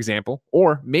 for example,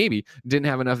 or maybe didn't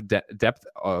have enough depth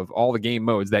of all the game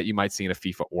modes that you might see in a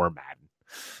FIFA or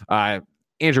Madden.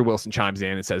 Andrew Wilson chimes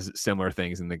in and says similar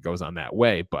things and it goes on that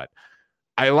way. But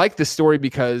I like this story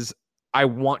because I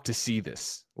want to see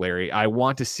this, Larry. I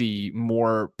want to see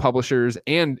more publishers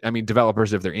and,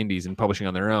 developers if they're indies and publishing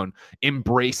on their own,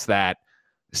 embrace that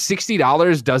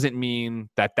 $60 doesn't mean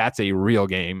that that's a real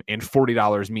game, and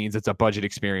 $40 means it's a budget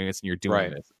experience and you're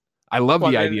doing this. I love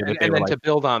the idea that and then to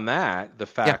build on that, the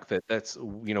fact that that's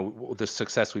the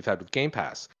success we've had with Game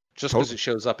Pass. Just because it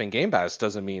shows up in Game Pass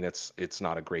doesn't mean it's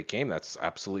not a great game. That's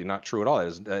absolutely not true at all.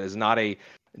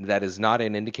 That is not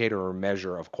an indicator or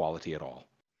measure of quality at all.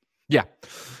 Yeah.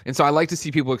 And so I like to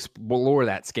see people explore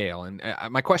that scale. And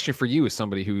my question for you, as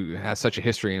somebody who has such a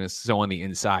history and is so on the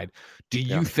inside, do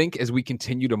you think as we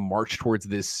continue to march towards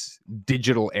this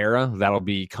digital era, that'll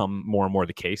become more and more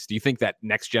the case? Do you think that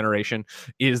next generation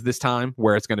is this time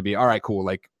where it's going to be, all right, cool,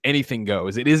 like anything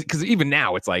goes? It is, because even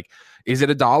now it's like, is it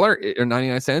 $1 or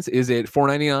 99 cents? Is it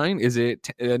 $4.99? Is it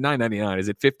 $9.99? Is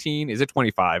it 15? Is it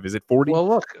 25? Is it 40?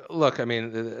 Well, look. I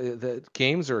mean, the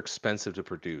games are expensive to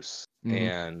produce,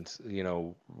 and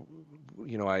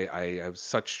I have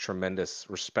such tremendous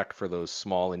respect for those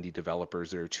small indie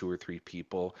developers that are 2 or 3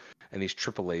 people, and these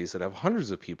AAAs that have hundreds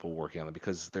of people working on them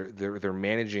because they're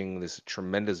managing this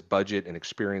tremendous budget and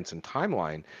experience and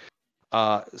timeline.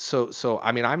 So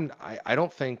I mean, I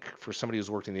don't think for somebody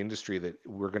who's worked in the industry that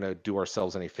we're going to do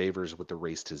ourselves any favors with the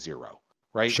race to zero,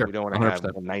 right? Sure, we don't want to have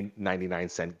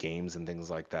 99-cent games and things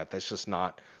like that. That's just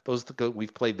not those.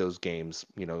 We've played those games,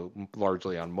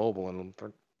 largely on mobile, and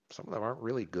some of them aren't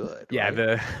really good. Yeah, right?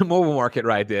 the mobile market,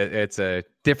 right? It's a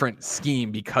different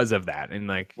scheme because of that. And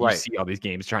like you see all these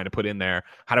games trying to put in there,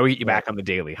 how do we get you back on the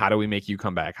daily? How do we make you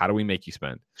come back? How do we make you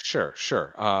spend? Sure.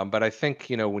 But I think,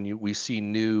 when we see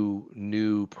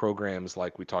new programs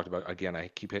like we talked about, again, I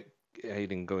keep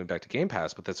hating going back to Game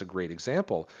Pass, but that's a great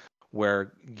example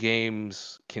where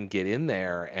games can get in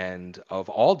there and of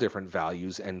all different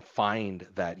values and find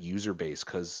that user base,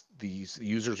 because these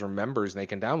users are members and they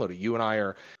can download it. You and I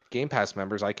are Game Pass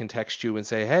members. I can text you and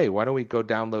say, hey, why don't we go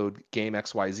download game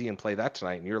XYZ and play that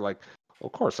tonight? And you're like, well,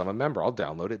 of course, I'm a member. I'll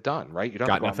download it. Done. Right? You don't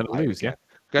got nothing to lose. Yeah.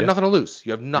 You got nothing to lose.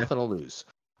 You have nothing to lose.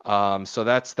 So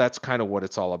that's kind of what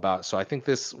it's all about. So I think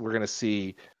we're going to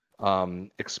see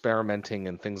experimenting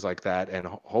and things like that, and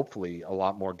hopefully a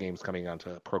lot more games coming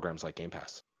onto programs like Game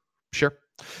Pass. Sure.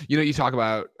 You talk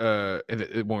about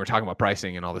when we're talking about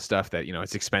pricing and all the stuff that,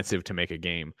 it's expensive to make a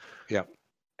game. Yeah.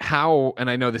 How, and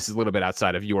I know this is a little bit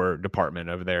outside of your department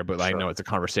over there, but I know it's a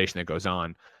conversation that goes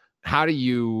on. How do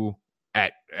you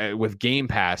with Game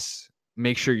Pass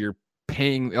make sure you're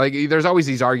paying? Like, there's always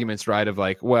these arguments, right, of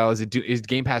like, well, is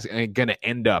Game Pass going to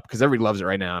end up, because everybody loves it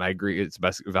right now and I agree it's the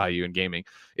best value in gaming,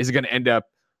 is it going to end up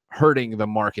hurting the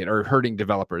market or hurting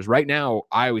developers? Right now,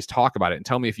 I always talk about it, and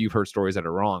tell me if you've heard stories that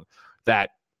are wrong,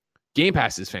 that Game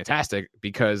Pass is fantastic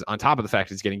because on top of the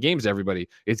fact it's getting games to everybody,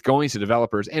 it's going to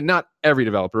developers, and not every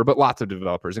developer, but lots of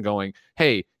developers, and going,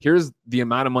 hey, here's the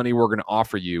amount of money we're going to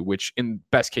offer you, which in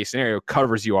best case scenario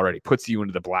covers you already, puts you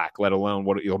into the black, let alone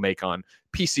what you'll make on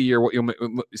PC or what you'll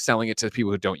selling it to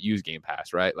people who don't use Game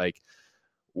Pass, right? Like,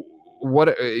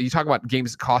 what you talk about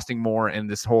games costing more and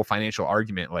this whole financial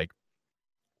argument, like,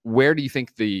 where do you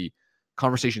think the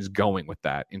conversation is going with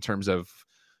that in terms of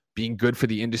being good for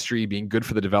the industry, being good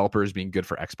for the developers, being good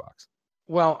for Xbox?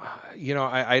 Well,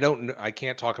 I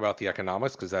can't talk about the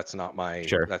economics because that's not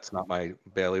my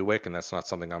bailiwick, and that's not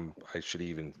something I should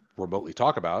even remotely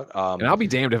talk about. And I'll be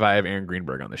damned if I have Aaron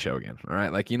Greenberg on the show again. All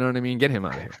right, like, you know what I mean? Get him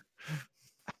out of here.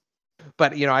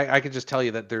 But I could just tell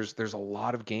you that there's a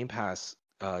lot of Game Pass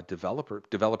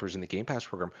developers in the Game Pass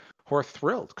program who are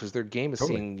thrilled because their game is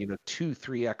seeing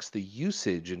 2-3x the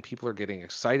usage, and people are getting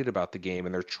excited about the game,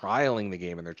 and they're trialing the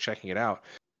game and they're checking it out.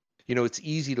 It's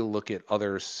easy to look at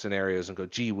other scenarios and go,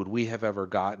 gee, would we have ever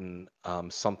gotten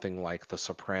something like The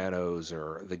Sopranos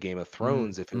or the Game of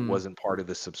Thrones if it wasn't part of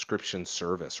the subscription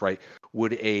service, right?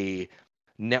 Would a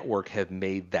network have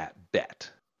made that bet?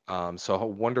 So I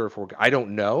wonder if I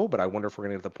don't know, but I wonder if we're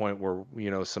going to get to the point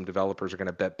where, some developers are going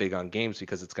to bet big on games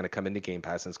because it's going to come into Game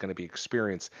Pass and it's going to be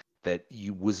experience that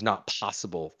was not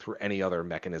possible through any other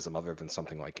mechanism other than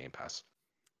something like Game Pass.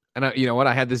 And you know what?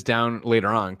 I had this down later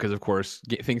on because, of course,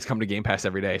 things come to Game Pass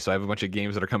every day. So I have a bunch of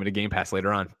games that are coming to Game Pass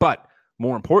later on. But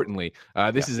more importantly,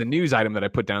 this is a news item that I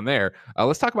put down there.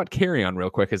 Let's talk about Carrion real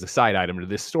quick as a side item to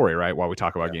this story, right? While we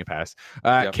talk about Game Pass.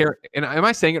 And am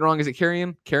I saying it wrong? Is it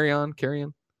Carrion?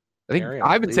 I think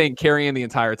I've been saying Carrion the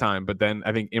entire time, but then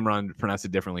I think Imran pronounced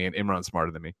it differently, and Imran's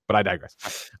smarter than me. But I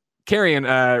digress. Carrion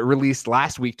released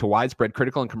last week to widespread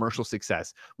critical and commercial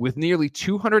success with nearly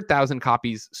 200,000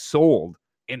 copies sold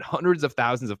and hundreds of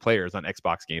thousands of players on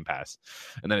Xbox Game Pass.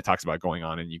 And then it talks about going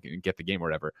on and you can get the game or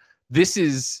whatever. This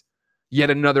is yet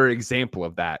another example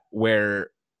of that where,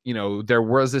 there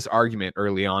was this argument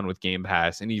early on with Game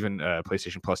Pass and even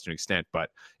PlayStation Plus to an extent.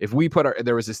 But if we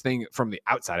there was this thing from the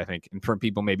outside, I think, and from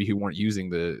people maybe who weren't using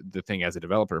the thing as a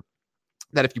developer,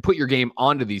 that if you put your game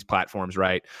onto these platforms,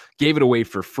 right, gave it away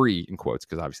for free, in quotes,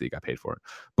 because obviously you got paid for it,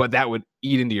 but that would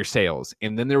eat into your sales.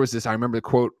 And then there was this, I remember the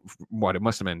quote, it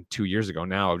must have been 2 years ago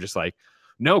now, of just like,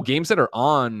 no, games that are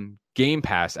on Game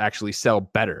Pass actually sell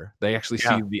better. They actually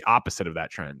see the opposite of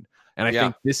that trend. And I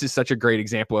think this is such a great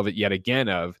example of it yet again,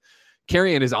 of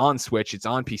Carrion is on Switch, it's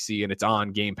on PC, and it's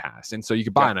on Game Pass. And so you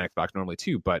could buy an Xbox normally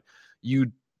too, but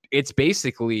it's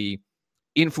basically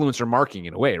influencer marketing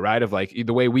in a way, right? Of like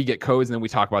the way we get codes and then we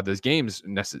talk about those games,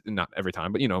 not every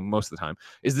time, but most of the time,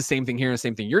 is the same thing here and the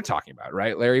same thing you're talking about,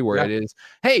 right, Larry? Where it is,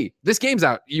 hey, this game's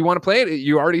out, you want to play it,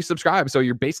 you already subscribe, so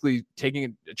you're basically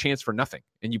taking a chance for nothing,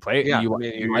 and you play it, and you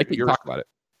like it, you talk about it.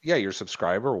 Yeah, you're a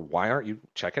subscriber. Why aren't you?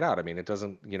 Check it out. I mean, it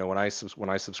doesn't. When I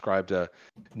subscribe to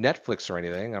Netflix or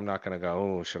anything, I'm not going to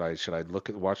go, oh, should I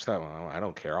watch that one? I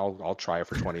don't care. I'll try it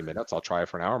for 20 minutes. I'll try it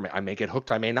for an hour. I may get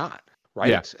hooked. I may not.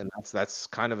 Right. Yeah. And that's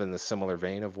kind of in the similar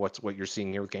vein of what you're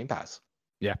seeing here with Game Pass.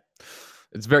 Yeah,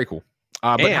 it's very cool.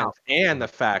 And the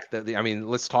fact that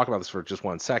let's talk about this for just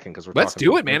 1 second because let's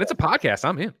do it, man. It's a podcast.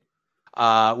 I'm in.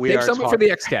 We are something for the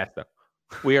XCast though.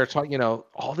 We are talking.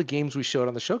 All the games we showed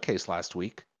on the showcase last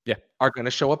week. Are going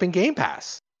to show up in Game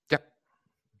Pass. Yeah.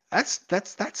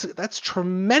 That's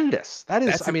tremendous. That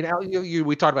is, I mean,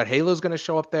 we talked about Halo's going to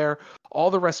show up there.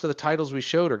 All the rest of the titles we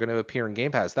showed are going to appear in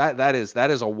Game Pass. That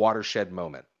is a watershed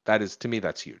moment. That is, to me,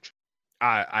 that's huge.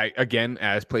 I again,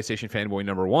 as PlayStation fanboy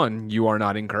number one, you are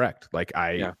not incorrect. Like,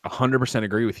 I 100%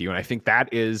 agree with you, and I think that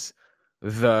is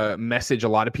the message a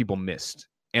lot of people missed.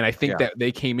 And I think that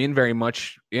they came in very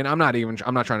much, and I'm not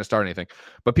trying to start anything,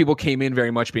 but people came in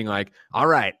very much being like, all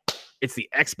right, it's the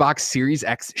Xbox Series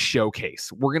X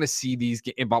showcase. We're going to see these.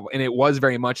 And it was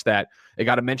very much that it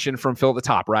got a mention from Phil at the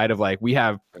top, right? Of like, we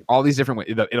have all these different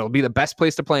ways. It'll be the best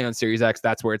place to play on Series X.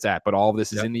 That's where it's at. But all of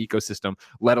this is in the ecosystem,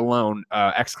 let alone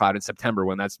xCloud in September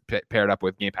when that's paired up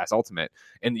with Game Pass Ultimate.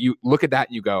 And you look at that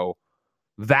and you go,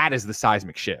 that is the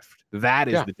seismic shift. That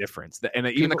is the difference. And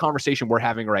even the conversation we're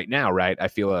having right now, right? I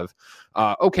feel of,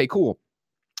 okay, cool.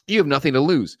 You have nothing to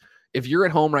lose. If you're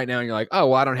at home right now and you're like, oh,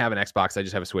 well, I don't have an Xbox. I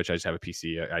just have a Switch. I just have a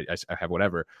PC. I have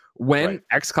whatever. When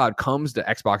xCloud comes to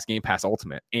Xbox Game Pass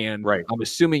Ultimate, and I'm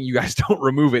assuming you guys don't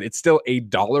remove it, it's still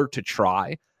 $1 to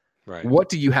try. Right. What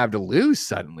do you have to lose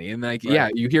suddenly? And like,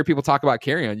 you hear people talk about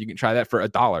Carry On. You can try that for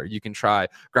 $1. You can try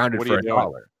Grounded for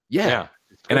 $1. Yeah.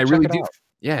 And I really do.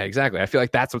 Yeah, exactly. I feel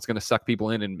like that's what's going to suck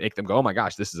people in and make them go, oh my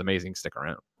gosh, this is amazing. Stick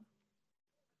around.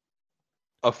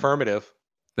 Affirmative.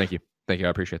 Thank you. I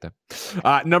appreciate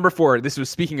that. Number 4, this was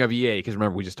speaking of EA, because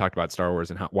remember, we just talked about Star Wars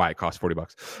and why it costs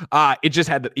 $40. It just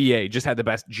had EA just had the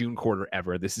best June quarter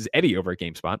ever. This is Eddie over at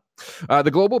GameSpot.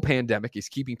 The global pandemic is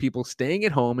keeping people staying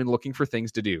at home and looking for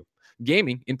things to do.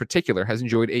 Gaming, in particular, has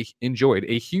enjoyed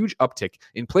a huge uptick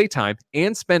in playtime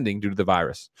and spending due to the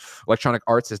virus. Electronic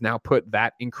Arts has now put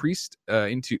that increase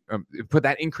into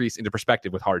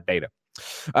perspective with hard data.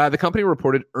 The company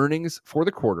reported earnings for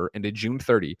the quarter ended June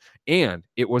 30, and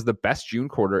it was the best June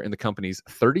quarter in the company's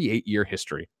 38-year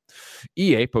history.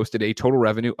 EA posted a total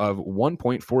revenue of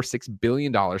 $1.46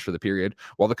 billion for the period,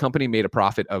 while the company made a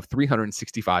profit of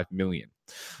 $365 million.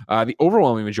 The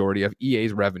overwhelming majority of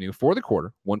EA's revenue for the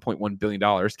quarter, $1.1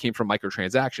 billion, came from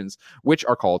microtransactions, which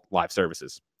are called live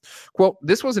services. Quote,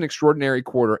 this was an extraordinary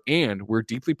quarter, and we're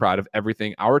deeply proud of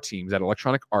everything our teams at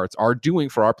Electronic Arts are doing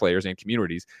for our players and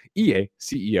communities, EA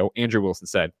CEO Andrew Wilson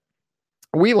said.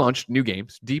 We launched new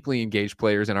games, deeply engaged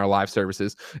players in our live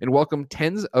services, and welcomed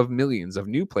tens of millions of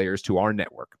new players to our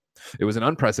network. It was an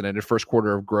unprecedented first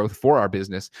quarter of growth for our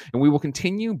business, and we will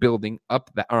continue building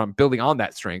on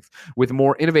that strength with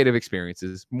more innovative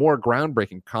experiences, more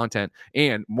groundbreaking content,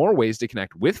 and more ways to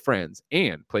connect with friends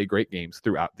and play great games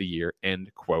throughout the year,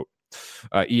 end quote.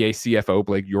 EA CFO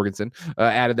Blake Jorgensen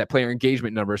added that player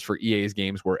engagement numbers for EA's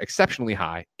games were exceptionally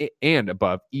high and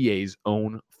above EA's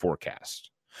own forecast.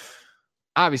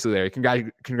 Obviously, Larry,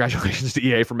 congratulations to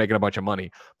EA for making a bunch of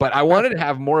money. But I wanted to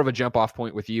have more of a jump-off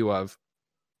point with you of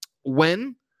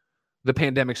when the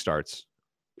pandemic starts,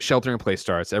 shelter in place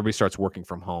starts, everybody starts working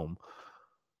from home.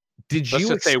 Let's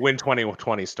just say when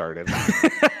 2020 started.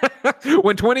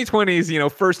 When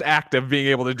 2020's, first act of being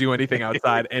able to do anything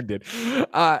outside ended.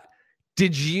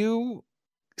 Did you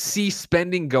see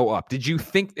spending go up? Did you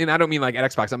think, and I don't mean like at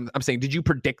Xbox, I'm saying, did you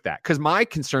predict that? Because my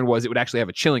concern was it would actually have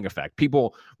a chilling effect.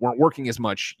 People weren't working as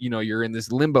much. You're in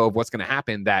this limbo of what's going to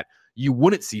happen that you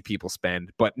wouldn't see people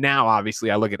spend. But now,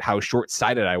 obviously, I look at how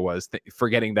short-sighted I was,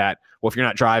 forgetting that, well, if you're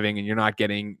not driving and you're not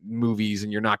getting movies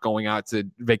and you're not going out to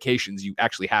vacations, you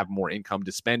actually have more income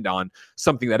to spend on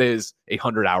something that is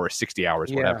 100 hours, 60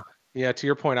 hours, whatever. Yeah, to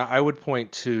your point, I would point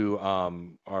to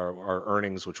our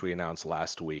earnings, which we announced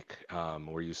last week,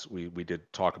 where we did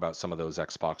talk about some of those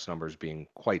Xbox numbers being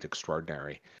quite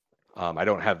extraordinary. I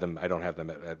don't have them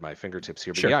at my fingertips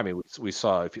here, but yeah, I mean, we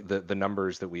saw the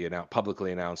numbers that we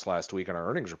publicly announced last week in our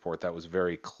earnings report. That was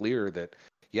very clear that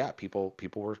people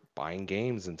were buying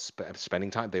games and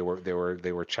spending time. They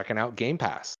were checking out Game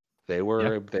Pass. They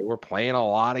were playing a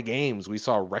lot of games. We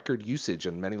saw record usage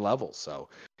in many levels. So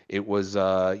it was,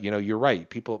 you're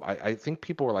right. I think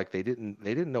people were like, they didn't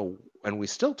know, and we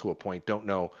still to a point don't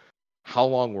know how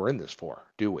long we're in this for,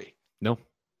 do we? No.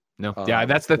 Yeah,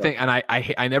 that's the thing. And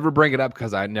I never bring it up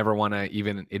because I never want to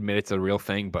even admit it's a real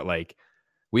thing. But like,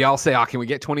 we all say, can we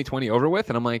get 2020 over with?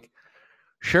 And I'm like,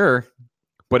 sure.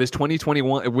 But is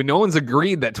 2021, when no one's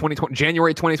agreed that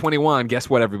January 2021, guess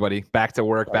what, everybody? Back to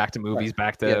work, back to movies,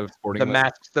 back to sporting.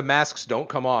 The masks don't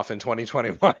come off in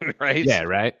 2021, right? Yeah,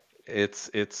 right. It's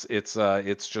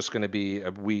just going to be,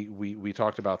 we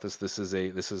talked about this. This is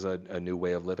a new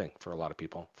way of living for a lot of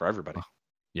people, for everybody.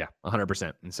 Yeah,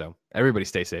 100%. And so everybody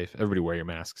stay safe. Everybody wear your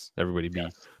masks. Everybody be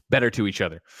better to each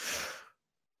other.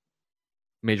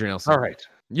 Major Nelson. All right.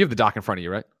 You have the doc in front of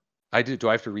you, right? I do. Do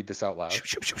I have to read this out loud?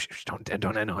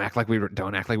 Don't act like we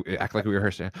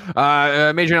rehearsed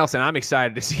it. Major Nelson, I'm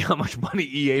excited to see how much money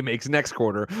EA makes next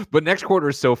quarter, but next quarter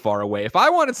is so far away. If I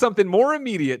wanted something more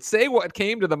immediate, say what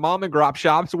came to the mom and grop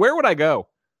shops, where would I go?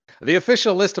 The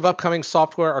official list of upcoming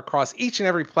software across each and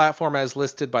every platform as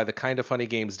listed by the Kinda Funny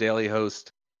Games Daily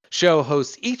show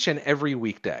hosts each and every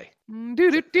weekday. Yeah.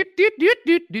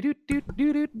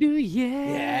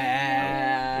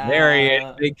 There he is,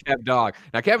 big Kev dog.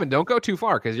 Now, Kevin, don't go too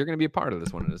far because you're going to be a part of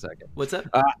this one in a second. What's that?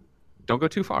 Don't go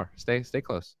too far. Stay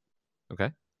close.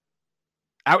 Okay.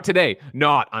 Out today,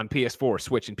 not on PS4,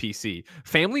 Switch, and PC.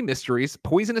 Family Mysteries,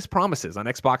 Poisonous Promises on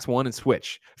Xbox One and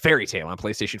Switch. Fairy Tale on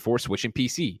PlayStation 4, Switch, and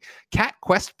PC. Cat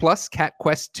Quest Plus, Cat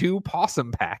Quest 2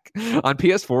 Possum Pack on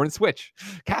PS4 and Switch.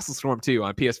 Castle Storm 2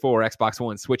 on PS4, Xbox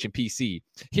One, Switch, and PC.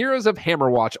 Heroes of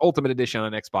Hammerwatch Ultimate Edition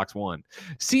on Xbox One.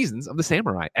 Seasons of the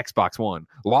Samurai, Xbox One.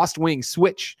 Lost Wing,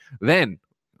 Switch. Then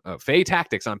Fae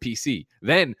Tactics on PC.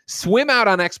 Then Swim Out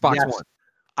on Xbox One.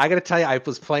 I got to tell you, I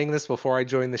was playing this before I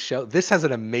joined the show. This has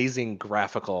an amazing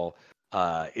graphical.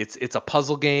 It's a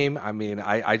puzzle game. I mean,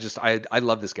 I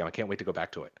love this game. I can't wait to go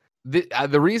back to it.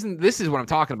 The reason this is what I'm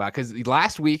talking about, because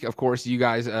last week, of course, you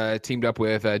guys teamed up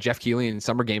with Jeff Keighley and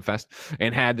Summer Game Fest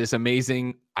and had this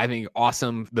amazing, I think,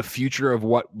 awesome, the future of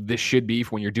what this should be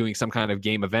for when you're doing some kind of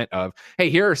game event of, hey,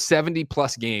 here are 70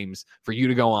 plus games for you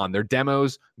to go on. They're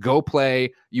demos, go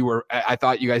play. I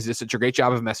thought you guys did such a great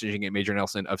job of messaging it, Major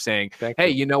Nelson, of saying, hey,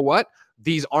 you know what?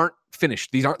 These aren't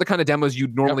finished. These aren't the kind of demos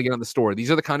you'd normally get on the store. These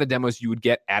are the kind of demos you would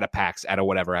get at a PAX, at a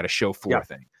whatever, at a show floor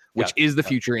thing. Which is the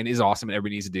future and is awesome and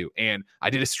everybody needs to do. And I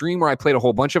did a stream where I played a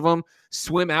whole bunch of them.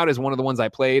 Swim Out is one of the ones I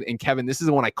played. And Kevin, this is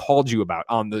the one I called you about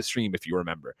on the stream, if you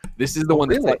remember. This is the one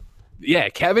that's like, yeah,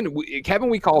 Kevin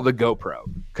we call the GoPro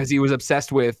because he was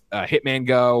obsessed with Hitman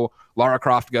Go, Lara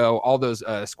Croft Go, all those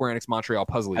Square Enix Montreal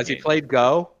puzzle games. Has he played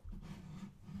Go?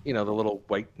 You know, the little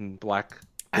white and black.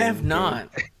 I have not.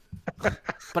 But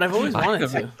I've always wanted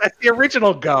to. That's the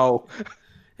original Go.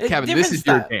 Kevin, this is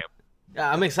your game. Yeah,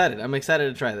 I'm excited. I'm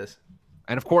excited to try this.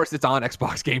 And of course, it's on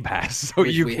Xbox Game Pass. So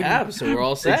so we're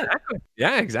all set. Exactly.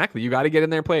 Yeah, exactly. You got to get in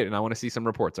there and play it. And I want to see some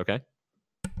reports, okay?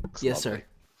 Yes, sir.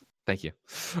 Thank you.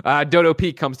 Dodo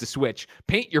Peak comes to Switch.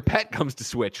 Paint Your Pet comes to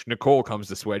Switch. Nicole comes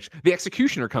to Switch. The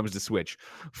Executioner comes to Switch.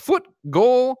 Foot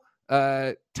Goal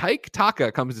Taik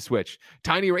Taka comes to Switch.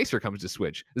 Tiny Racer comes to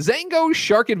Switch. Zango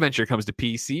Shark Adventure comes to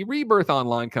PC. Rebirth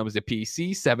Online comes to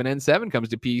PC. 7N7 comes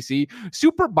to PC.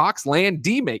 Super Box Land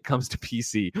D-Make comes to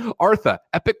PC. Artha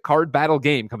Epic Card Battle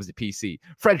Game comes to PC.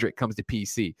 Frederick comes to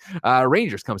PC.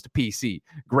 Rangers comes to PC.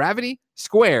 Gravity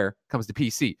Square comes to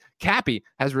PC. Cappy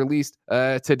has released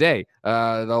today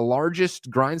the largest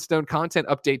Grindstone content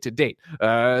update to date.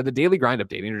 The Daily Grind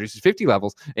update introduces 50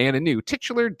 levels and a new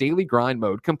titular Daily Grind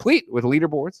mode, complete with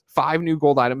leaderboards, 5 new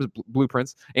gold items,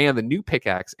 blueprints, and the new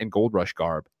pickaxe and gold rush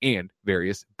garb, and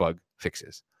various bug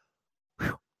fixes.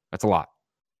 Whew, that's a lot.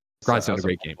 Grindstone's a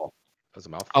great game. That was a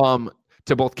mouthful.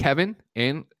 To both Kevin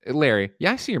and Larry,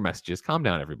 yeah, I see your messages. Calm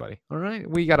down, everybody. All right,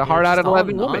 we got a heart out at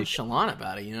 11. We'll nonchalant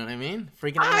about it. You know what I mean?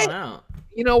 Freaking everyone out.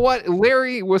 You know what?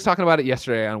 Larry was talking about it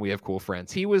yesterday on We Have Cool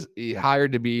Friends. He was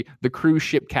hired to be the cruise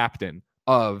ship captain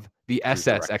of the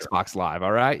SS director. Xbox Live.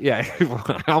 All right, yeah,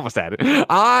 I almost had it.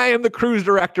 I am the cruise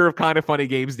director of Kinda Funny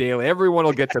Games Daily. Everyone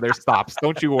will get to their stops.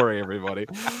 Don't you worry, everybody.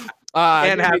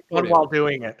 And have fun while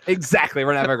doing it. Exactly.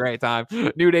 We're going to have a great time.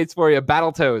 New dates for you.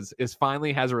 Battletoads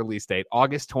finally has a release date,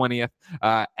 August 20th.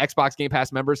 Xbox Game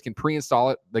Pass members can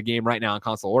pre-install the game right now on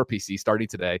console or PC starting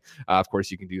today. Of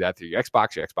course, you can do that through your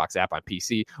Xbox app on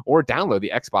PC, or download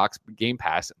the Xbox Game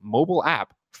Pass mobile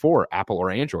app for Apple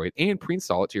or Android and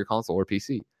pre-install it to your console or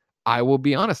PC. I will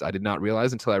be honest, I did not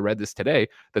realize until I read this today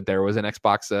that there was an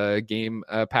Xbox Game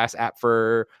Pass app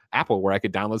for Apple where I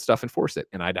could download stuff and force it.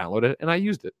 And I downloaded it and I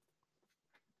used it.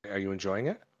 Are you enjoying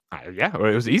it? Yeah, it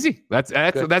was easy. That's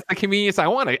the convenience I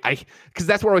want. Because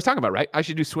that's what we're always talking about, right? I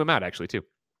should do Swim Out actually too.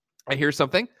 I hear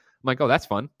something, I'm like, oh, that's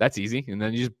fun, that's easy, and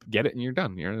then you just get it and you're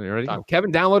done. You're ready.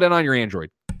 Kevin, download it on your Android.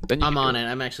 Then I'm on it.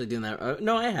 I'm actually doing that.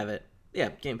 No, I have it. Yeah,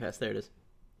 Game Pass. There it is.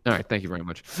 All right, thank you very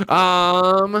much.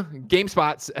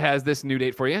 GameSpot has this new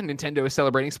date for you. Nintendo is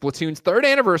celebrating Splatoon's 3rd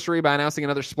anniversary by announcing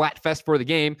another Splatfest for the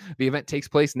game. The event takes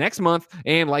place next month,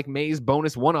 and like May's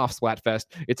bonus one-off Splatfest,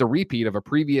 it's a repeat of a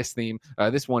previous theme.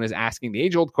 This one is asking the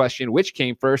age-old question, which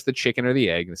came first, the chicken or the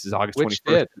egg? This is August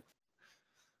 21st.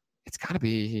 It's got to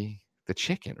be the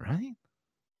chicken, right?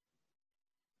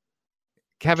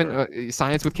 Kevin, sure.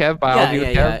 Science with Kev, biology with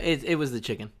Kev? Yeah, it was the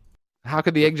chicken. How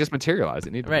could the egg just materialize?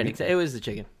 It right, it was the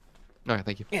chicken. All right,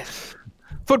 thank you. Yes.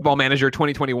 Football Manager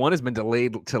 2021 has been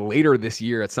delayed to later this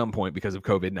year at some point because of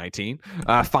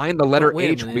COVID-19. Find the letter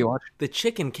H will be launched. The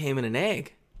chicken came in an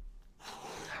egg.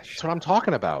 That's what I'm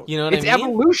talking about. You know what It's I mean?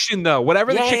 evolution, though.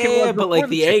 Whatever the chicken was, but like before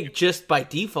the egg just by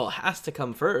default has to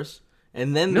come first,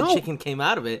 and then the chicken came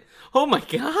out of it. Oh my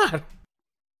god!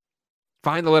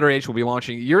 Find the letter H will be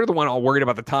launching. You're the one all worried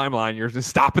about the timeline. You're just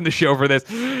stopping the show for this.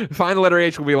 Find the letter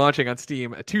H will be launching on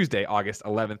Steam Tuesday, August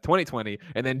 11th, 2020.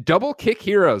 And then Double Kick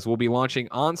Heroes will be launching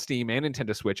on Steam and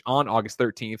Nintendo Switch on August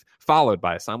 13th, followed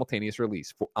by a simultaneous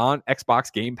release on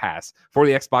Xbox Game Pass for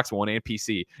the Xbox One and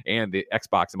PC and the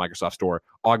Xbox and Microsoft Store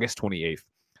August 28th.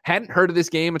 Hadn't heard of this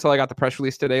game until I got the press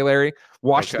release today, Larry.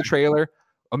 Watched the trailer,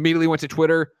 immediately went to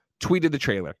Twitter, tweeted the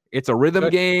trailer. It's a rhythm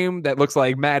game that looks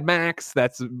like Mad Max.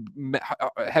 That's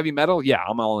heavy metal. Yeah,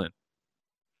 I'm all in.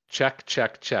 Check.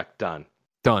 Done.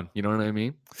 You know what I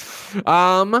mean?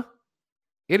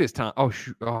 It is time. Oh,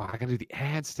 shoot. Oh, I got to do the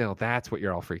ad still. That's what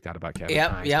you're all freaked out about, Kevin.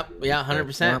 Yep,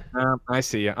 100%. I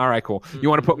see you. All right, cool. You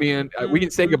want to put me in? We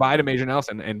can say goodbye to Major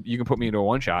Nelson, and you can put me into a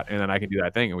one shot, and then I can do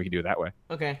that thing, and we can do it that way.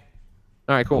 Okay.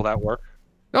 All right, cool. Will that work?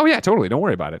 Oh, yeah, totally. Don't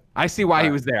worry about it. I see why he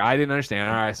was there. I didn't understand.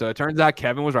 All right, so it turns out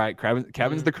Kevin was right.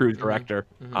 Kevin's the cruise director.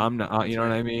 I'm not. You know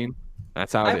what I mean?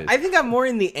 That's how it is. I think I'm more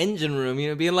in the engine room,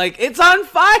 being like, it's on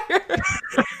fire!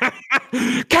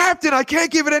 Captain, I can't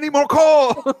give it any more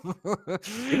coal.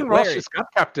 Even Ross just got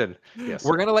captain. Yes.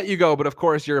 We're gonna let you go, but of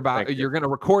course you're gonna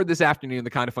record this afternoon the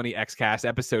Kind of Funny Xcast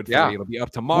episode 3. It'll be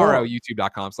up tomorrow,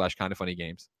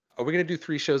 youtube.com/kindoffunnygames. Are we gonna do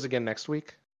 3 shows again next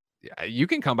week? Yeah, you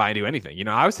can come by and do anything.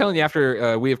 I was telling you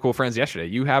after We Have Cool Friends yesterday,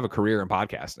 you have a career in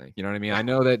podcasting. You know what I mean? I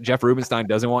know that Jeff Rubenstein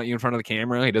doesn't want you in front of the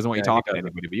camera. He doesn't want you talking to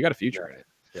anybody, but you got a future in it.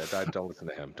 Yeah, don't listen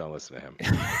to him. Don't listen to him.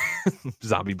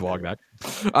 Zombie blog that.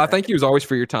 Thank you as always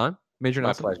for your time, Major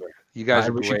Nelson. My pleasure. You guys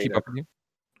are great. Keep up with you.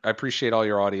 I appreciate all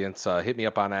your audience. Hit me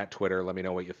up on Twitter. Let me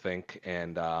know what you think,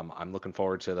 and I'm looking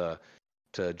forward to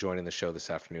joining the show this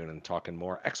afternoon and talking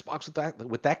more Xbox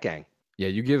with that gang. Yeah,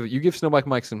 you give Snowbike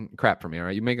Mike some crap for me, all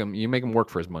right? You make him work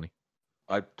for his money.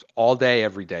 All day,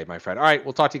 every day, my friend. All right,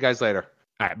 we'll talk to you guys later.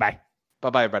 All right, bye.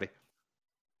 Bye, everybody.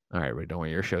 All right, don't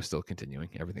worry. Your show's still continuing.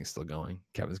 Everything's still going.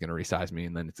 Kevin's going to resize me,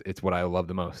 and then it's what I love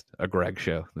the most, a Greg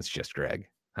show. It's just Greg.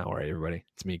 How are you, everybody?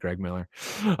 It's me, Greg Miller.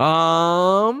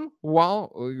 Well,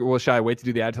 should I wait to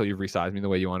do the ad till you've resized me the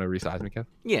way you want to resize me, Kev?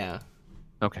 Yeah.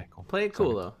 Okay, cool. Play it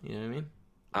cool, though. You know what I mean?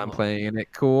 I'm playing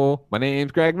it cool. My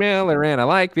name's Greg Miller, and I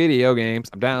like video games.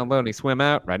 I'm downloading Swim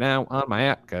Out right now on my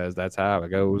app, because that's how it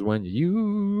goes when you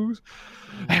use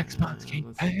Xbox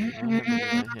Game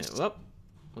Pass. Whoop.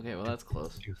 Okay, well, that's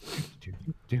close.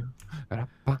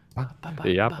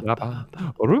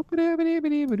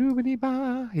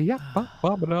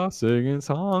 Singing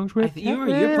songs with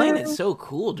you're playing it so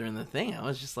cool during the thing. I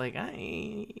was just like,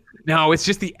 No, it's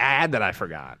just the ad that I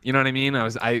forgot. You know what I mean?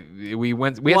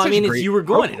 You were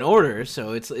going in order,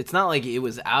 so it's not like it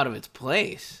was out of its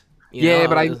place.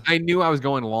 But I knew I was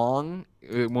going long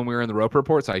when we were in the Rope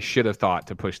Report, so I should have thought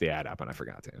to push the ad up, and I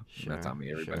forgot to. Sure, that's on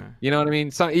me, everybody. Sure. You know what I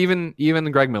mean? So even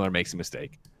Greg Miller makes a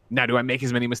mistake. Now, do I make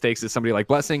as many mistakes as somebody like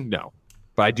Blessing? No,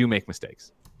 but I do make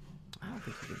mistakes. I don't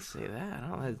think you can say that. I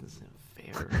don't think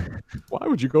that's fair. Why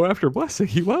would you go after Blessing?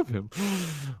 You love him.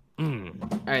 All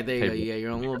right, there you go. You got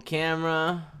your own little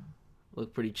camera.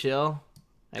 Look pretty chill.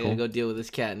 I gotta go deal with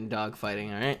this cat and dog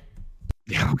fighting. All right.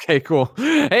 Yeah. Okay. Cool.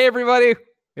 Hey, everybody.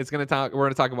 We're going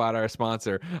to talk about our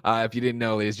sponsor. If you didn't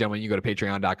know, ladies and gentlemen, you go to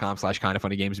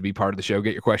patreon.com/kindoffunnygames to be part of the show.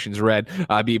 Get your questions read.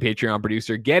 Be a Patreon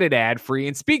producer. Get it ad-free.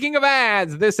 And speaking of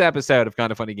ads, this episode of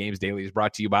Kind of Funny Games Daily is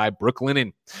brought to you by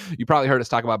Brooklinen. You probably heard us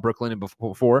talk about Brooklinen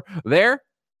before. They're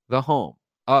the home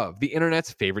of the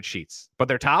internet's favorite sheets. But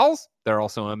their towels, they're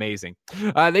also amazing.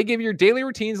 They give your daily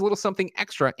routines a little something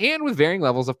extra, and with varying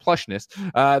levels of plushness,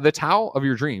 the towel of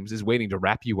your dreams is waiting to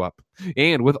wrap you up.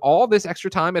 And with all this extra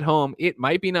time at home, it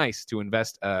might be nice to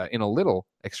invest in a little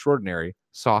extraordinary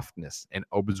softness and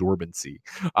absorbency.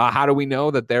 How do we know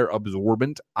that they're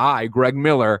absorbent? I, Greg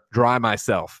Miller, dry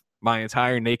myself, my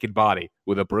entire naked body,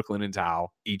 with a Brooklinen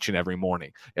towel each and every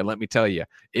morning. And let me tell you,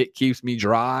 it keeps me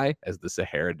dry as the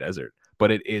Sahara Desert, but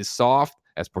it is soft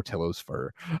as Portillo's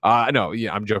fur. No,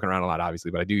 yeah, I'm joking around a lot, obviously,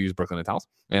 but I do use Brooklinen towels,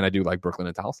 and I do like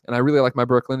Brooklinen towels, and I really like my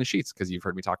Brooklinen sheets, because you've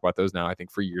heard me talk about those now, I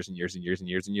think, for years and years and years and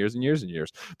years and years and years and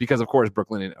years, because, of course,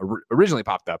 Brooklinen originally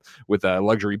popped up with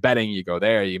luxury bedding. You go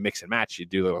there, you mix and match, you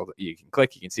can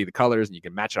click, you can see the colors, and you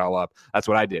can match it all up. That's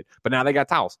what I did. But now they got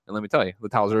towels, and let me tell you, the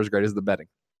towels are as great as the bedding.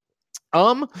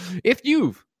 If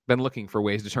you've been looking for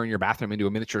ways to turn your bathroom into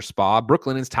a miniature spa,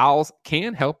 Brooklinen's towels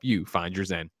can help you find your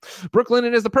zen.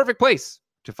 Brooklinen is the perfect place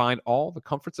to find all the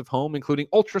comforts of home, including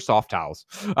ultra soft towels.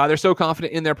 They're so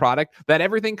confident in their product that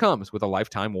everything comes with a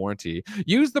lifetime warranty.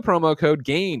 Use the promo code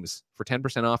GAMES for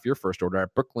 10% off your first order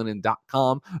at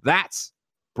brooklinen.com. That's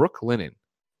Brooklinen,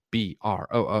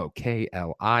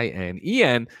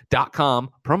 BROOKLINEN.com.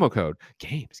 Promo code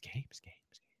GAMES.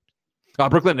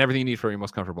 Brooklinen, everything you need for your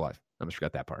most comfortable life. I almost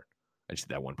forgot that part. I just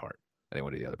did that one part. I didn't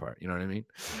want to do the other part. You know what I mean?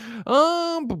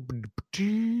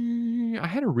 I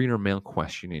had a reader mail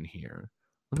question in here.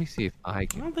 Let me see if I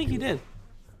can. I don't think you did.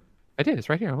 I did. It's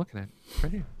right here. I'm looking at it. It's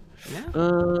right here. Yeah.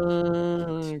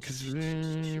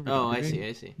 Oh, I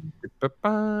see.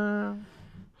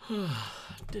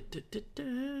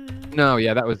 No,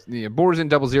 yeah, that was Borders in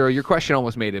 00. Your question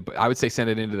almost made it, but I would say send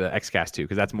it into the XCast too,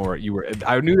 because that's more you were.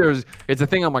 I knew there was. It's a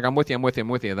thing. I'm like, I'm with you. And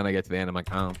then I get to the end. I'm like,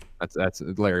 oh, that's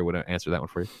Larry would answer that one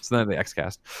for you. So then the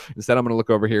XCast. Instead, I'm going to look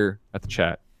over here at the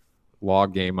chat.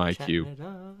 Log game IQ.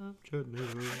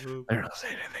 They're not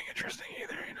saying anything interesting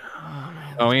either. You know.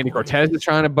 Oh, Andy Cortez is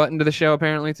trying to butt into the show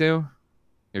apparently too.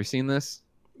 Have you seen this?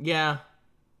 Yeah.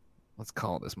 Let's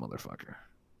call this motherfucker.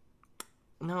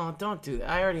 No, don't do that.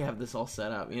 I already have this all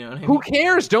set up. You know what I mean? Who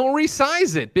cares? Don't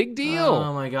resize it. Big deal.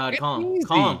 Oh my God! Call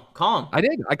him. I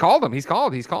did. I called him. He's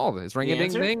called. It's ring a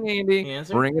ding ding, Andy.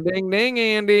 Ring a ding ding,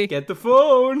 Andy. Get the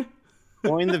phone.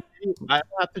 Join the video. I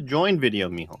don't have to join video,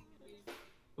 mijo.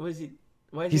 Was he?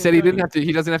 He said he didn't have to.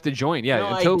 He doesn't have to join. Yeah,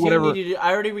 no, until whatever.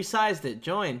 I already resized it.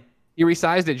 Join. He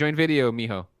resized it. Join video,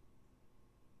 mijo.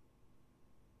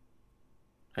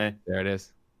 Hey, there it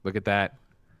is. Look at that.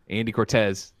 Andy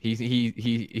Cortez. He's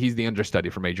the understudy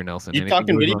for Major Nelson. You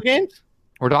talking video games?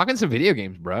 We're talking some video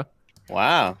games, bro.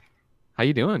 Wow. How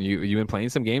you doing? You been playing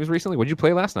some games recently? What'd you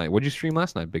play last night? What'd you stream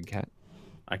last night, Big Cat?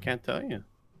 I can't tell you.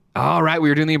 All right, we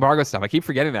were doing the embargo stuff. I keep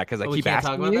forgetting that because I keep asking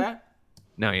talk about you. That?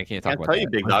 No, you can't talk about tell that. You,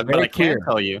 Big Dog, but I can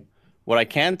tell you. What I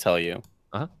can tell you.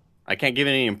 I can't give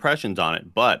any impressions on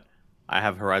it, but I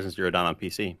have Horizon Zero Dawn on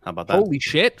PC. How about that? Holy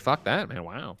shit! Fuck that, man!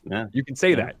 Wow. Yeah. You can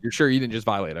say that. You're sure you didn't just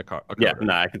violate a card? Yeah.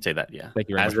 No, I can say that. Yeah. Thank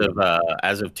you very much.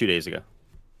 As of 2 days ago.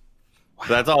 Wow.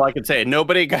 So that's all I can say.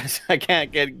 Nobody, guys. I can't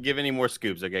give any more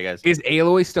scoops. Okay, guys. Is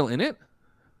Aloy still in it?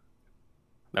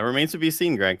 That remains to be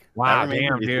seen, Greg. Wow,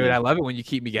 damn, dude! I love it when you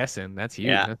keep me guessing. That's huge.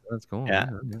 Yeah. That's cool. Yeah.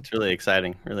 It's really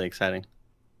exciting. Really exciting.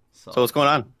 So what's going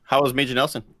on? How was Major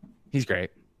Nelson? He's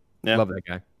great. Yeah. Love that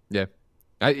guy. Yeah.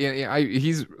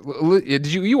 Did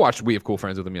you watched We Have Cool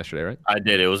Friends with him yesterday, right? I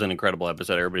did. It was an incredible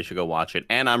episode. Everybody should go watch it.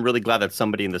 And I'm really glad that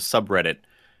somebody in the subreddit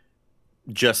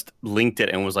just linked it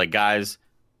and was like, guys,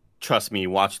 trust me,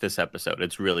 watch this episode.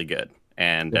 It's really good.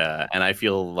 And I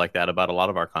feel like that about a lot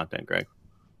of our content, Greg.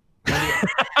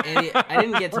 Andy, I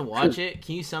didn't get to watch it.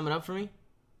 Can you sum it up for me?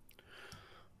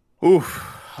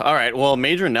 Oof. All right. Well,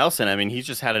 Major Nelson, I mean, he's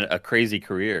just had a crazy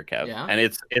career, Kev. Yeah. And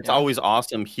it's always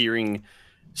awesome hearing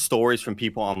stories from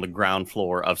people on the ground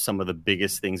floor of some of the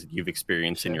biggest things that you've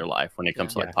experienced in your life when it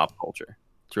comes to like pop culture.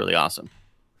 It's really awesome.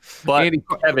 But Andy,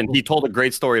 Kevin, he told a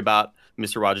great story about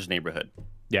Mr. Rogers' Neighborhood.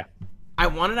 Yeah. I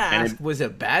wanted to ask, was it a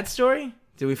bad story?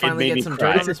 Did we finally get some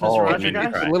dirt on this Mr. Rogers guy?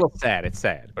 It's a little sad. It's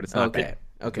sad, but it's not bad.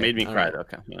 Okay. Made me cry, though.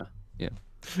 Okay. Yeah.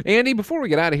 Andy, before we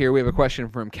get out of here, we have a question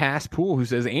from Cass Poole who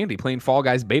says, Andy, playing Fall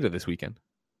Guys beta this weekend.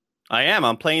 I am.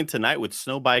 I'm playing tonight with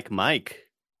Snowbike Mike.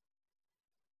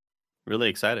 Really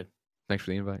excited. Thanks for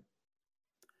the invite.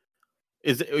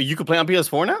 You can play on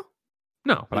PS4 now?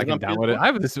 No, but I can download it. I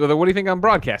have this. What do you think I'm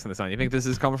broadcasting this on? You think this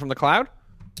is coming from the cloud?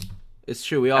 It's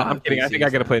true. We all. I'm kidding. I think I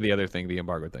got to play the other thing, the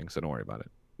embargo thing. So don't worry about it.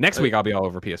 Next week I'll be all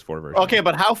over PS4 version. Okay,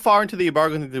 but how far into the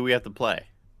embargo do we have to play?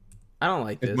 I don't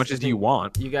like this. As much as you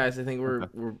want. You guys, I think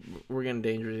we're getting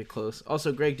dangerously close.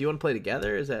 Also, Greg, do you want to play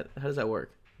together? How does that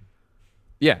work?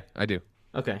 Yeah, I do.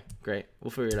 Okay, great. We'll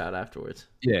figure it out afterwards.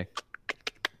 Yeah.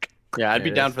 Yeah, I'd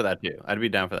be down for that too.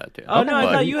 Oh no,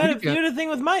 I thought you had a thing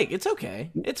with Mike. It's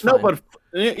okay. It's fine.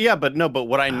 But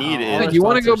what I need is you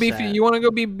want to go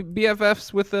be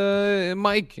BFFs with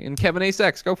Mike and Kevin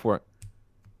A6. Go for it.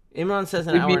 Imran says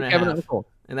an hour and a half,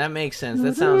 and that makes sense.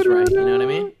 That sounds right. You know what I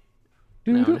mean?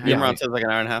 Imran says like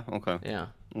an hour and a half. Okay. Yeah.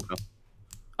 Okay.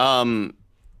 I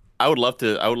would love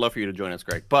for you to join us,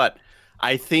 Greg. But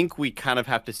I think we kind of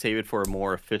have to save it for a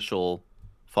more official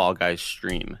Fall Guys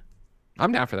stream.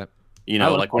 I'm down for that. You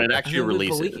know, like when it actually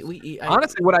releases.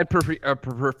 Honestly, what I'd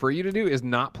prefer you to do is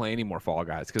not play any more Fall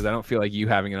Guys because I don't feel like you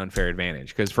having an unfair advantage.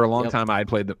 Because for a long time, I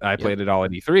played it all at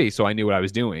E3, so I knew what I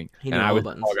was doing, and I was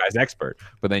a Fall Guys expert.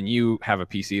 But then you have a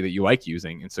PC that you like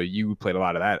using, and so you played a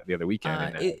lot of that the other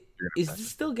weekend. Is this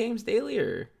still Games Daily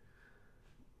or?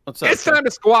 What's up? It's time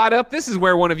to squad up. This is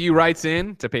where one of you writes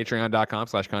in to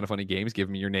patreon.com/kindafunnygames. Give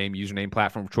me your name, username,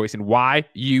 platform of choice, and why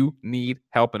you need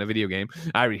help in a video game.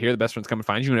 I already hear the best friends come and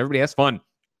find you, and everybody has fun.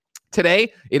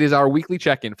 Today, it is our weekly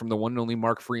check-in from the one and only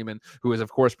Mark Freeman, who is, of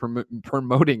course,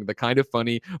 promoting the Kind of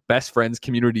Funny Best Friends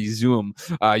Community Zoom.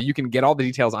 You can get all the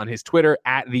details on his Twitter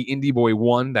at the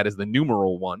IndieBoy1. That is the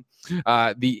numeral 1.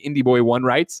 The IndieBoy1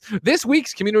 writes, this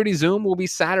week's Community Zoom will be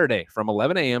Saturday from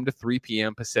 11 a.m. to 3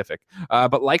 p.m. Pacific,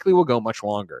 but likely will go much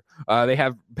longer. They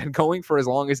have been going for as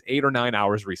long as 8 or 9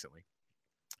 hours recently.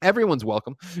 Everyone's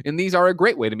welcome, and these are a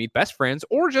great way to meet best friends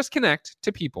or just connect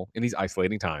to people in these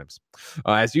isolating times.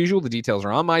 As usual, the details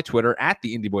are on my Twitter at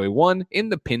the IndieBoy1 in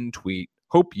the pinned tweet.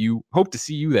 Hope to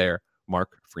see you there,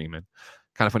 Mark Freeman.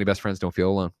 Kind of Funny best friends, don't feel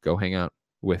alone. Go hang out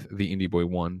with the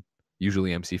IndieBoy1,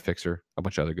 usually MC Fixer, a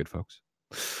bunch of other good folks.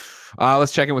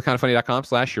 Let's check in with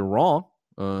kindoffunny.com/you're wrong.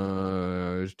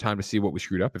 Time to see what we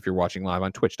screwed up. If you're watching live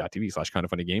on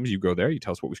twitch.tv/kindoffunnygames, you go there, you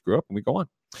tell us what we screw up, and we go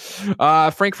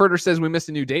on. Frankfurter says we missed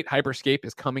a new date. Hyperscape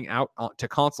is coming out to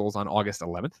consoles on August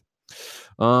 11th.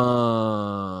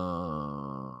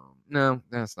 No,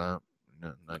 that's not.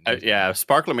 No, yeah,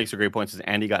 Sparkler makes a great point. Says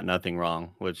Andy got nothing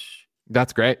wrong, which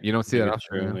that's great. You don't see that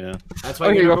true. Yeah, that's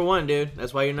why you're number one, dude.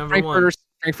 That's why you're number one.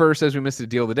 Frankfurter says we missed a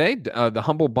deal today. The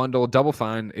Humble Bundle Double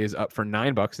Fine is up for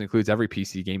 $9 and includes every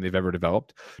PC game they've ever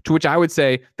developed. To which I would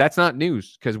say that's not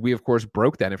news because we, of course,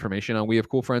 broke that information on We Have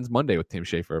Cool Friends Monday with Tim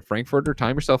Schafer. Frankfurter,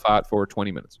 time yourself out for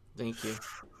 20 minutes. Thank you.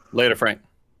 Later, Frank.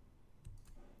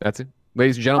 That's it.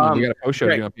 Ladies and gentlemen, we got a post show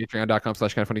on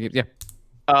patreon.com/kindoffunnygames. Yeah.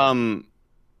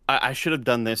 I should have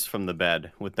done this from the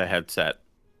bed with the headset.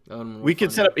 We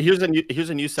could set up. Here's a new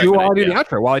segment. While I do the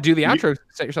outro. While I do the outro,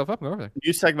 set yourself up and go over there.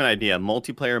 New segment idea: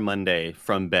 Multiplayer Monday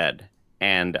from bed,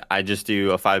 and I just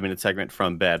do a 5-minute segment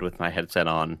from bed with my headset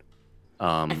on.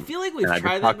 I feel like we've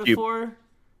tried that before.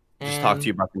 Just talk to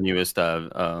you about the newest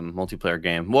multiplayer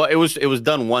game. Well, it was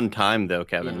done one time though,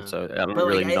 Kevin. Yeah. So I don't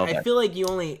really know. I feel like you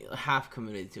only half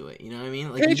committed to it. You know what I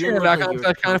mean? Like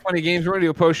Patreon.com/kindoffunnygames. We're gonna do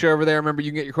a post show over there. Remember,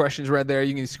 you can get your questions read there.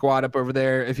 You can squat up over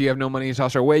there. If you have no money to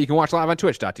toss our way, you can watch live on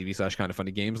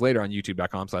twitch.tv/kindoffunnygames. Later on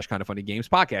youtube.com/kindoffunnygames.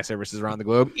 Podcast services around the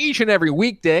globe each and every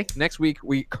weekday. Next week,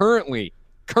 we currently,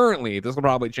 this will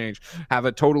probably change, have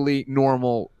a totally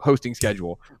normal hosting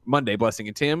schedule. Monday, Blessing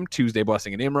and Tim. Tuesday,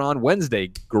 Blessing and Imran.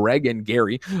 Wednesday, Greg and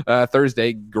Gary.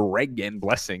 Thursday, Greg and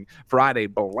Blessing. Friday,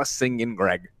 Blessing and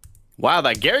Greg. Wow,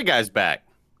 that Gary guy's back.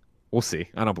 We'll see.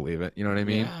 I don't believe it. You know what I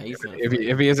mean? Yeah,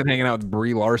 if he isn't hanging out with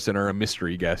Brie Larson or a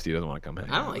mystery guest, he doesn't want to come in.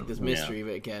 I don't like this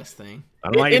mystery guest thing.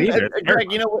 I don't like it either.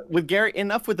 Greg, you know, with Gary,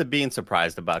 enough with the being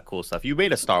surprised about cool stuff. You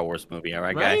made a Star Wars movie, all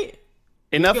right, guy?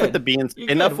 Enough with the beans.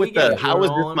 Enough with the how was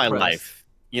this my life?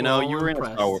 You know, you were in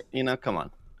a Star Wars. You know, come on.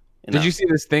 Did you see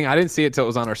this thing? I didn't see it till it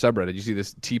was on our subreddit. Did you see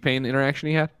this T-Pain interaction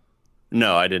he had?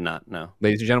 No, I did not. No.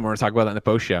 Ladies and gentlemen, we're going to talk about that in the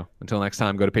post show. Until next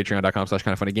time, go to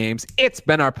patreon.com/kindoffunnygames. It's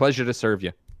been our pleasure to serve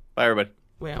you. Bye, everybody.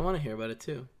 Wait, I want to hear about it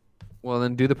too. Well,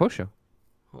 then do the post show.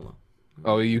 Hold on.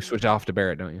 Oh, you switch off to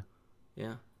Barrett, don't you?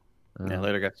 Yeah. Yeah,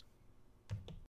 later, guys.